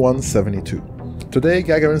 2172. Today,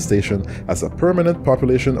 Gagarin Station has a permanent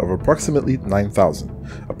population of approximately 9,000.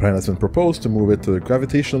 A plan has been proposed to move it to the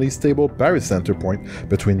gravitationally stable barycenter point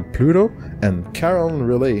between Pluto and Charon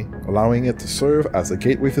Relay, allowing it to serve as a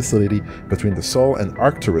gateway facility between the Sol and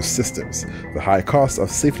Arcturus systems. The high cost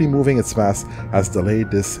of safely moving its mass has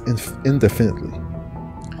delayed this indefinitely.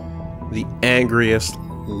 The angriest,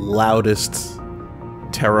 loudest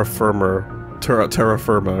terraformer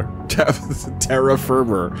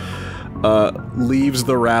leaves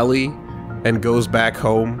the rally and goes back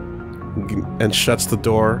home and shuts the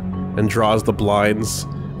door and draws the blinds,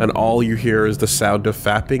 and all you hear is the sound of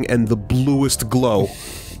fapping and the bluest glow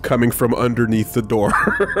coming from underneath the door.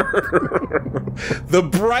 The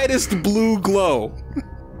brightest blue glow.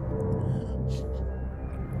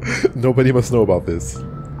 Nobody must know about this.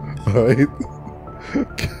 Alright?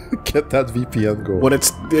 Get that VPN going. When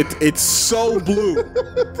it's so blue.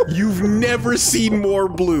 You've never seen more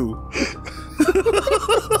blue.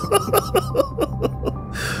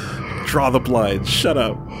 Draw the blinds. Shut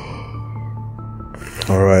up.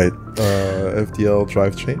 Alright. FTL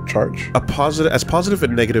drive charge. As positive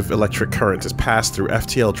and negative electric current is passed through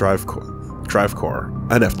FTL drive core,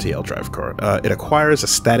 an FTL drive core, it acquires a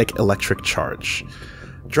static electric charge.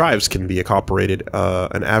 Drives can be operated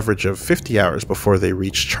an average of 50 hours before they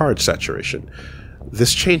reach charge saturation.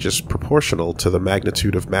 This change is proportional to the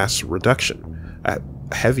magnitude of mass reduction. A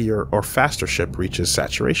heavier or faster ship reaches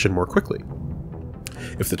saturation more quickly.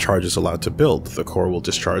 If the charge is allowed to build, the core will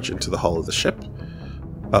discharge into the hull of the ship,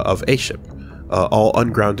 all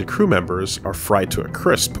ungrounded crew members are fried to a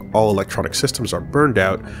crisp, all electronic systems are burned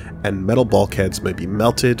out, and metal bulkheads may be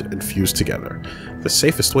melted and fused together. The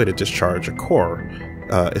safest way to discharge a core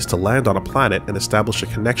is to land on a planet and establish a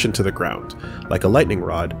connection to the ground. Like a lightning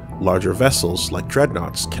rod, larger vessels, like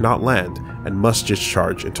dreadnoughts, cannot land and must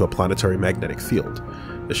discharge into a planetary magnetic field.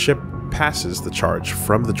 The ship passes the charge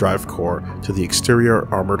from the drive core to the exterior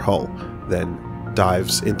armored hull, then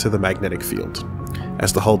dives into the magnetic field.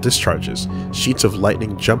 As the hull discharges, sheets of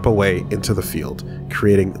lightning jump away into the field,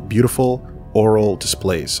 creating beautiful auroral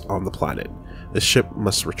displays on the planet. The ship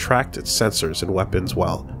must retract its sensors and weapons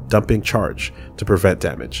while dumping charge to prevent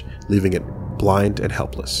damage, leaving it blind and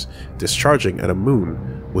helpless. Discharging at a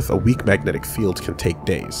moon with a weak magnetic field can take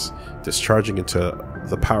days. Discharging into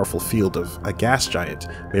the powerful field of a gas giant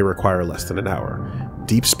may require less than an hour.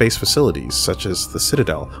 Deep space facilities, such as the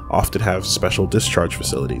Citadel, often have special discharge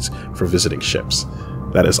facilities for visiting ships.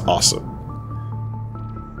 That is awesome.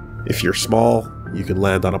 If you're small, you can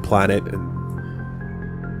land on a planet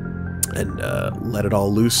and let it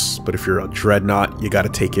all loose, but if you're a dreadnought, you gotta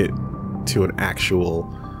take it to an actual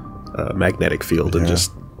magnetic field and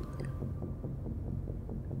just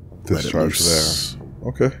discharge there.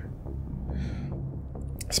 Okay.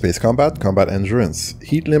 Space combat, combat endurance.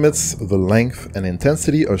 Heat limits the length and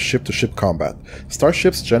intensity of ship-to-ship combat.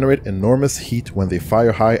 Starships generate enormous heat when they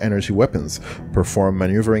fire high-energy weapons, perform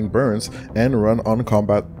maneuvering burns, and run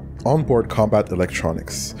onboard combat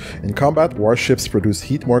electronics. In combat, warships produce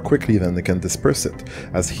heat more quickly than they can disperse it.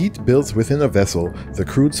 As heat builds within a vessel, the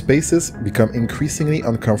crewed spaces become increasingly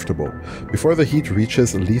uncomfortable. Before the heat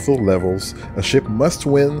reaches lethal levels, a ship must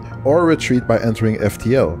win or retreat by entering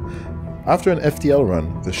FTL. After an FTL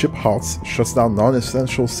run, the ship halts, shuts down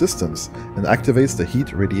non-essential systems, and activates the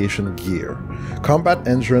heat radiation gear. Combat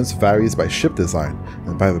endurance varies by ship design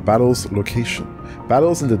and by the battle's location.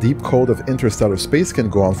 Battles in the deep cold of interstellar space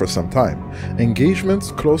can go on for some time.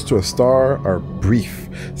 Engagements close to a star are brief.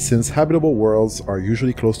 Since habitable worlds are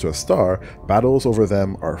usually close to a star, battles over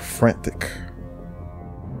them are frantic.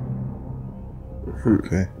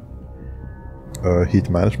 Okay. Heat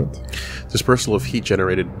management. Dispersal of heat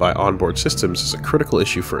generated by onboard systems is a critical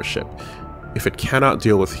issue for a ship. If it cannot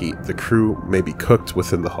deal with heat, the crew may be cooked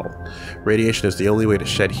within the hull. Radiation is the only way to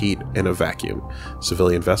shed heat in a vacuum.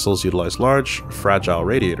 Civilian vessels utilize large, fragile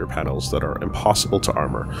radiator panels that are impossible to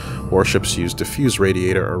armor. Warships use diffuse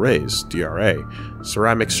radiator arrays, DRA,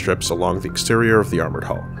 ceramic strips along the exterior of the armored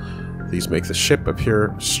hull. These make the ship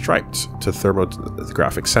appear striped to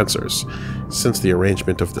thermographic sensors. Since the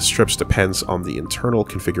arrangement of the strips depends on the internal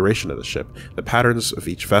configuration of the ship, the patterns of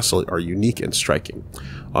each vessel are unique and striking.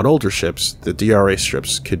 On older ships, the DRA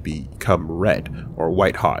strips could become red or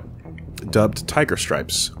white hot, dubbed tiger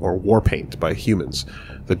stripes or war paint by humans.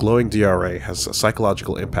 The glowing DRA has a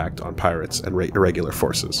psychological impact on pirates and irregular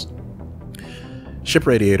forces. Ship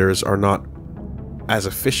radiators are not as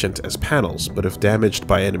efficient as panels, but if damaged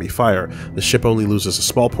by enemy fire, the ship only loses a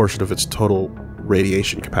small portion of its total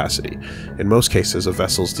radiation capacity. In most cases, a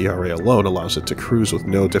vessel's DRA alone allows it to cruise with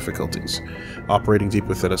no difficulties. Operating deep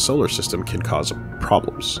within a solar system can cause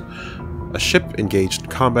problems. A ship engaged in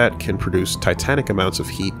combat can produce titanic amounts of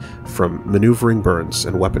heat from maneuvering burns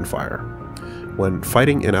and weapon fire. When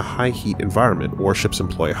fighting in a high-heat environment, warships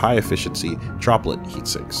employ high-efficiency droplet heat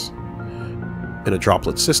sinks. In a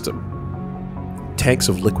droplet system, tanks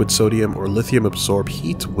of liquid sodium or lithium absorb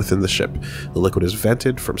heat within the ship. The liquid is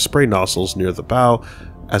vented from spray nozzles near the bow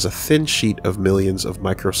as a thin sheet of millions of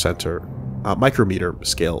micrometer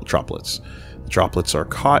scale droplets. The droplets are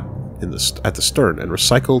caught at the stern and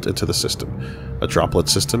recycled into the system. A droplet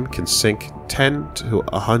system can sink 10 to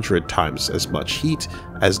 100 times as much heat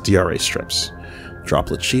as DRA strips.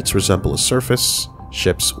 Droplet sheets resemble a surface.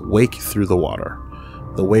 Ships wake through the water.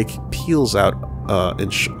 The wake peels out in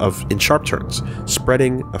sharp turns,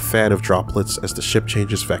 spreading a fan of droplets as the ship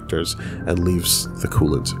changes vectors and leaves the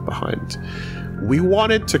coolant behind. We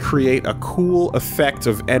wanted to create a cool effect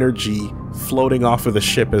of energy floating off of the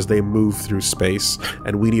ship as they move through space,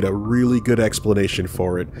 and we need a really good explanation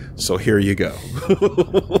for it, so here you go.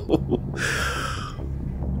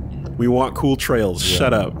 We want cool trails. Yeah.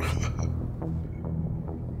 Shut up.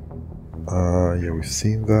 Yeah, we've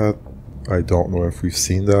seen that. I don't know if we've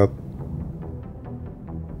seen that.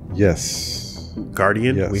 Yes.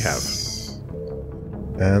 Guardian, yes. We have.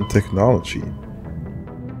 And technology.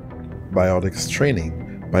 Biotics training.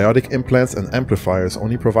 Biotic implants and amplifiers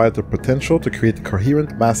only provide the potential to create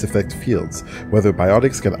coherent mass effect fields. Whether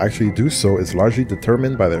biotics can actually do so is largely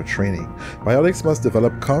determined by their training. Biotics must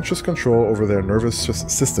develop conscious control over their nervous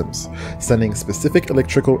systems, sending specific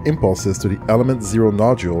electrical impulses to the element 0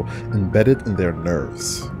 nodule embedded in their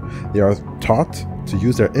nerves. They are taught to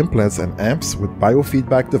use their implants and amps with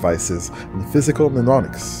biofeedback devices and physical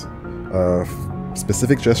mnemonics.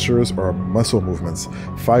 Specific gestures or muscle movements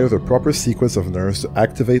fire the proper sequence of nerves to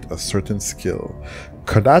activate a certain skill.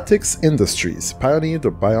 Conatix Industries pioneered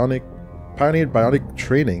biotic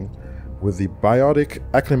training with the Biotic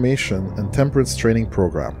Acclimation and Temperance Training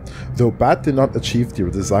Program. Though BAT did not achieve the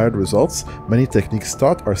desired results, many techniques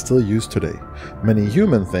taught are still used today. Many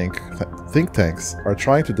human think tanks are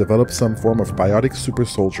trying to develop some form of biotic super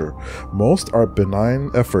soldier. Most are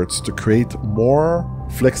benign efforts to create more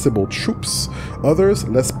flexible troops. Others,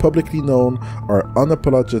 less publicly known, are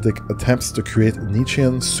unapologetic attempts to create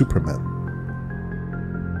Nietzschean supermen.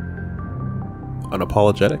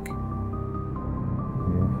 Unapologetic?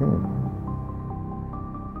 Mm-hmm.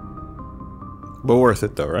 But worth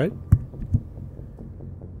it though, right?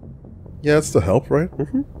 Yeah, it's the help, right?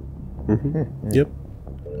 Mm-hmm. Mm-hmm. Mm-hmm. Yep.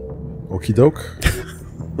 Okie doke.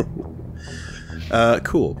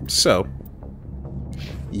 Cool. So,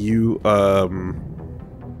 you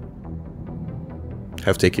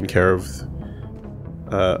have taken care of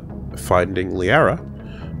finding Liara.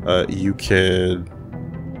 You can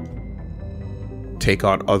take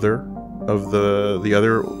on other of the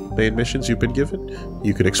other main missions you've been given.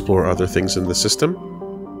 You can explore other things in the system.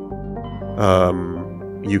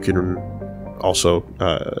 You can also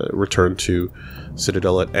return to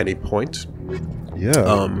Citadel at any point.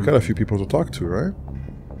 Yeah, we got a few people to talk to, right?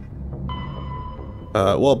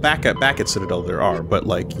 Well, back at Citadel there are, but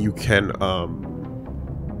like you can. I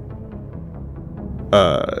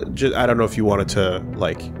don't know if you wanted to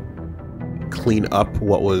like clean up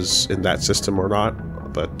what was in that system or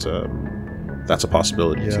not, but that's a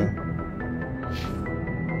possibility too.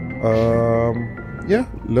 Yeah,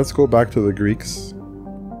 let's go back to the Greeks.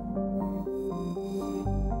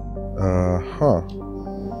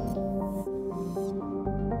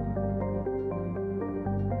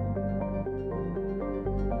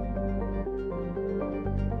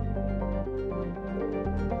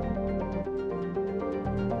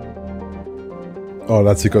 Oh,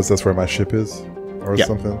 that's because that's where my ship is? Or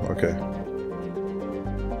something? Okay.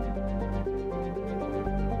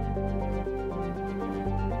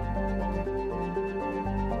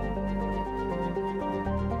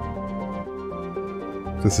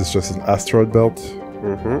 This is just an asteroid belt.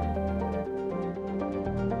 Mm-hmm.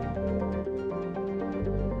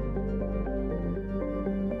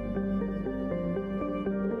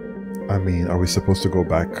 I mean, are we supposed to go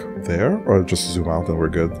back there, or just zoom out and we're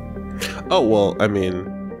good? Oh, well, I mean,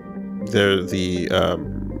 the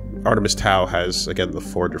Artemis Tau has, again, the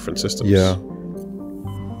 4 different systems. Yeah.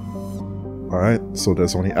 Alright, so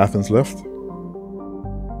there's only Athens left.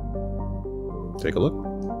 Take a look.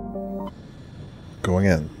 Going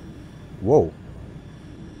in. Whoa.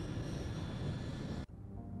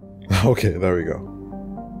 Okay, there we go.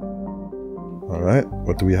 Alright,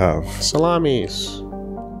 what do we have? Salamis.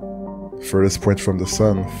 Furthest point from the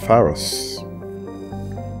sun, Pharos.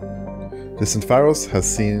 Distant Pharos has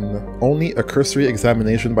seen only a cursory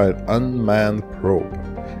examination by an unmanned probe.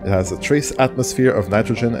 It has a trace atmosphere of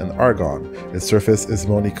nitrogen and argon. Its surface is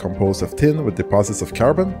mainly composed of tin with deposits of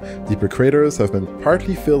carbon. Deeper craters have been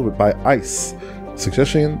partly filled by ice,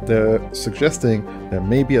 suggesting there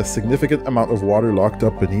may be a significant amount of water locked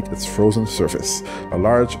up beneath its frozen surface. A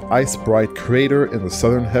large ice-bright crater in the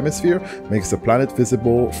southern hemisphere makes the planet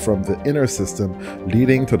visible from the inner system,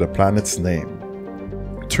 leading to the planet's name.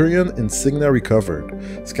 Turian insignia recovered.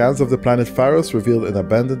 Scans of the planet Pharos revealed an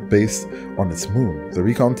abandoned base on its moon. The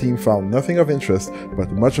recon team found nothing of interest,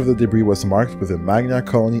 but much of the debris was marked with the Magna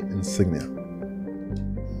Colony insignia.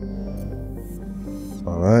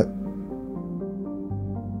 Alright.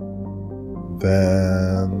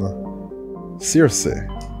 Then... Circe.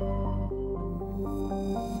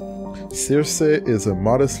 Circe is a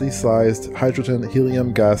modestly sized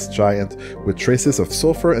hydrogen-helium gas giant with traces of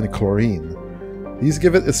sulfur and chlorine. These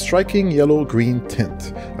give it a striking yellow-green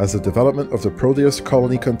tint. As the development of the Proteus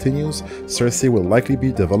colony continues, Circe will likely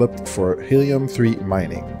be developed for helium-3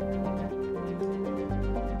 mining.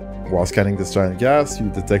 While scanning this giant gas,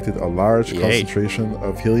 you detected a large concentration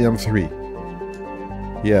of helium-3.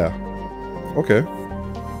 Yeah. Okay.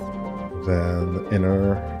 Then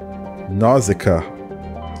inner Nausicaa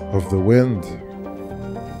of the wind.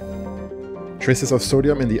 Traces of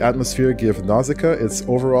sodium in the atmosphere give Nausicaa its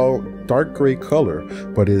overall dark gray color,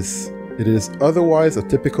 but it is otherwise a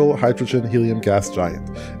typical hydrogen-helium gas giant.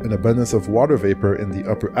 An abundance of water vapor in the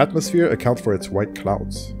upper atmosphere account for its white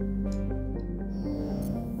clouds.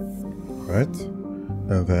 Right,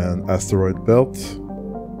 and then asteroid belt,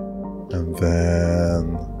 and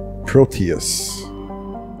then Proteus.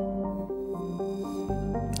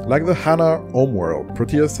 Like the Hana homeworld,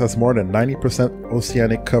 Proteus has more than 90%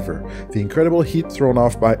 oceanic cover. The incredible heat thrown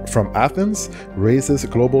off from Athens raises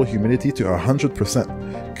global humidity to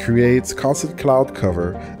 100%, creates constant cloud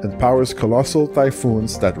cover, and powers colossal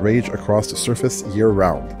typhoons that rage across the surface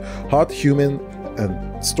year-round. Hot, humid,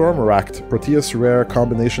 and storm-racked, Proteus' rare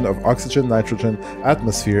combination of oxygen, nitrogen,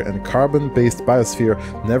 atmosphere, and carbon-based biosphere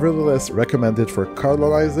nevertheless recommended for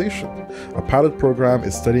colonization. A pilot program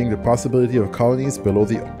is studying the possibility of colonies below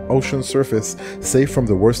the ocean surface, safe from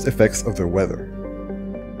the worst effects of the weather.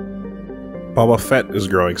 Boba Fett is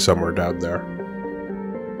growing somewhere down there.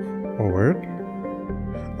 Oh, word?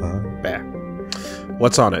 Bah.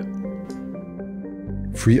 What's on it?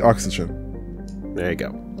 Free oxygen. There you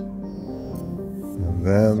go. And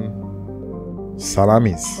then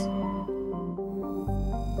Salamis.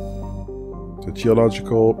 The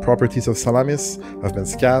geological properties of Salamis have been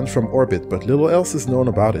scanned from orbit, but little else is known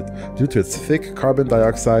about it. Due to its thick carbon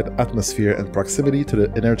dioxide atmosphere and proximity to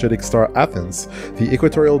the energetic star Athens, the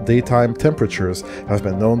equatorial daytime temperatures have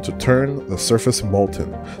been known to turn the surface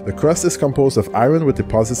molten. The crust is composed of iron with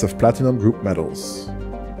deposits of platinum group metals.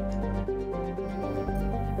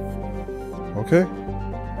 Okay.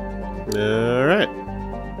 Alright.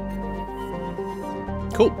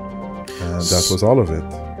 Cool. And that was all of it.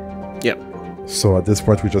 Yep. So at this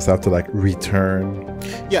point we just have to like return.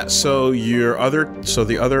 Yeah, so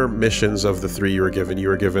the other missions of the 3 you were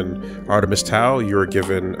given Artemis Tau, you were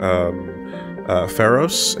given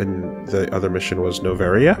Pharos, and the other mission was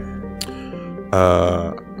Novaria.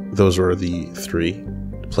 Those were the 3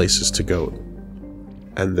 places to go.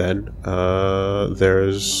 And then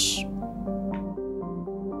there's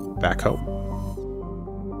back home.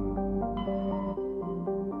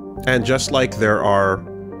 And just like there are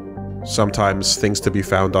sometimes things to be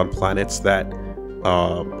found on planets that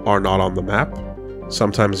are not on the map,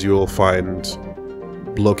 sometimes you will find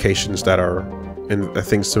locations that are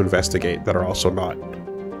things to investigate that are also not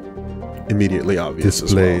immediately obvious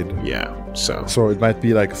displayed as well. Yeah, so it might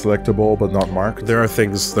be like selectable but not marked. There are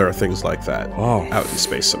things like that out in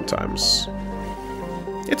space sometimes.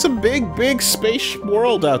 It's a big space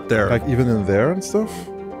world out there. Like even in there and stuff?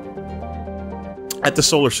 At the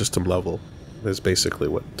solar system level is basically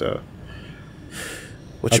what you might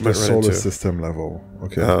run into. At the solar system level,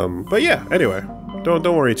 okay. But yeah, anyway, don't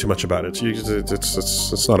worry too much about it.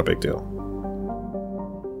 It's not a big deal.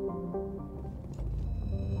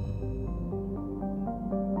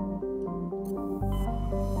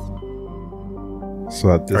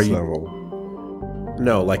 So at this level.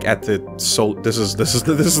 No, like at the This is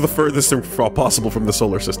the furthest thing possible from the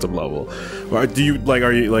solar system level. Do you like?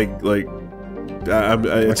 Are you like?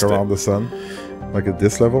 Around the sun, like at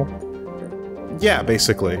this level? Yeah,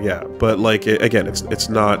 basically, yeah. But like again, it's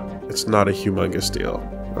not a humongous deal.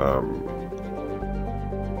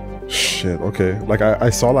 Shit. Okay. Like I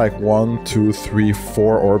saw like 1, 2, 3,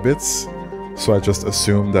 4 orbits, so I just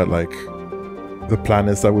assumed that like the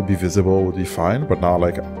planets that would be visible would be fine. But now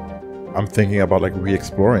like I'm thinking about like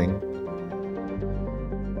re-exploring.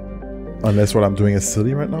 Unless what I'm doing is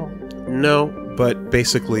silly right now. No, but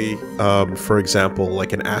basically, for example,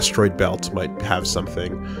 like an asteroid belt might have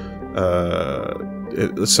something.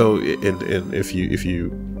 So if you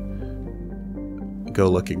go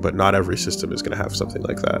looking, but not every system is going to have something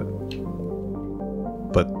like that.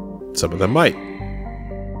 But some of them might.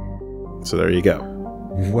 So there you go.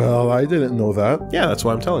 Well, I didn't know that. Yeah, that's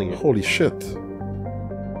why I'm telling you. Holy shit.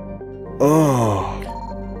 Oh.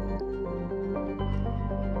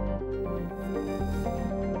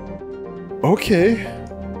 Okay.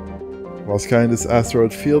 While scanning this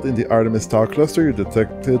asteroid field in the Artemis Star cluster, you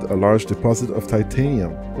detected a large deposit of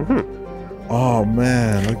titanium. Oh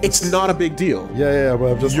man, like it's not a big deal. Yeah,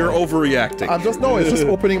 but I'm just you're overreacting. It's just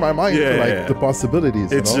opening my mind to like the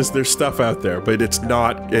possibilities. It's just there's stuff out there, but it's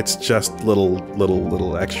not. It's just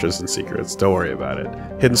little extras and secrets. Don't worry about it.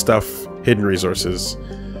 Hidden stuff, hidden resources.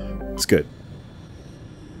 It's good.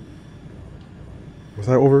 Was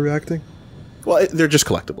I overreacting? Well, they're just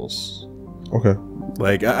collectibles. Okay.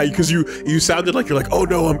 Like, because you sounded like you're like, oh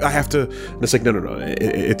no, I have to. And it's like, no.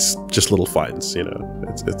 It's just little finds, you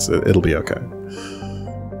know. It'll be okay.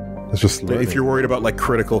 It's just learning. If you're worried about like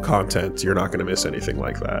critical content, you're not going to miss anything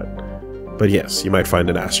like that. But yes, you might find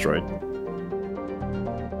an asteroid.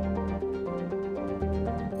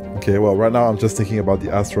 Okay, well, right now I'm just thinking about the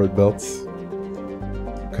asteroid belts.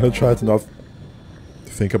 I'm gonna try to not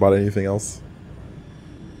think about anything else.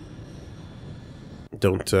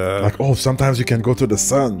 Don't like, oh, sometimes you can go to the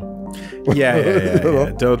sun. Yeah.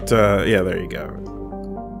 Don't yeah, there you go.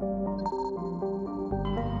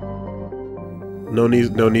 No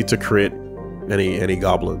need to create any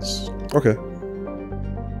goblins. Okay.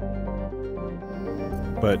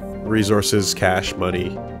 But resources, cash,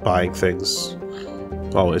 money, buying things,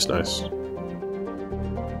 always nice.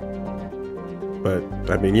 But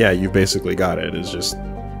I mean, yeah, you basically got it. It's just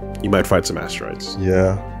you might find some asteroids.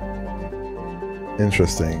 Yeah.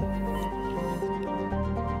 Interesting.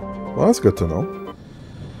 Well, that's good to know.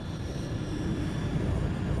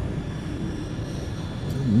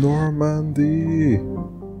 Normandy.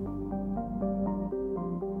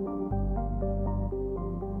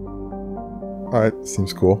 Alright,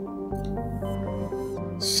 seems cool.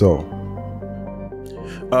 So,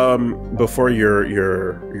 before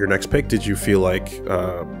your next pick, did you feel like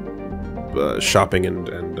shopping and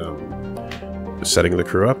setting the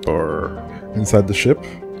crew up, or inside the ship?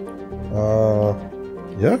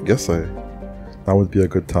 Yeah, I guess that would be a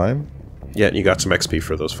good time. Yeah, and you got some XP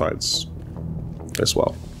for those finds as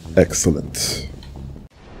well. Excellent.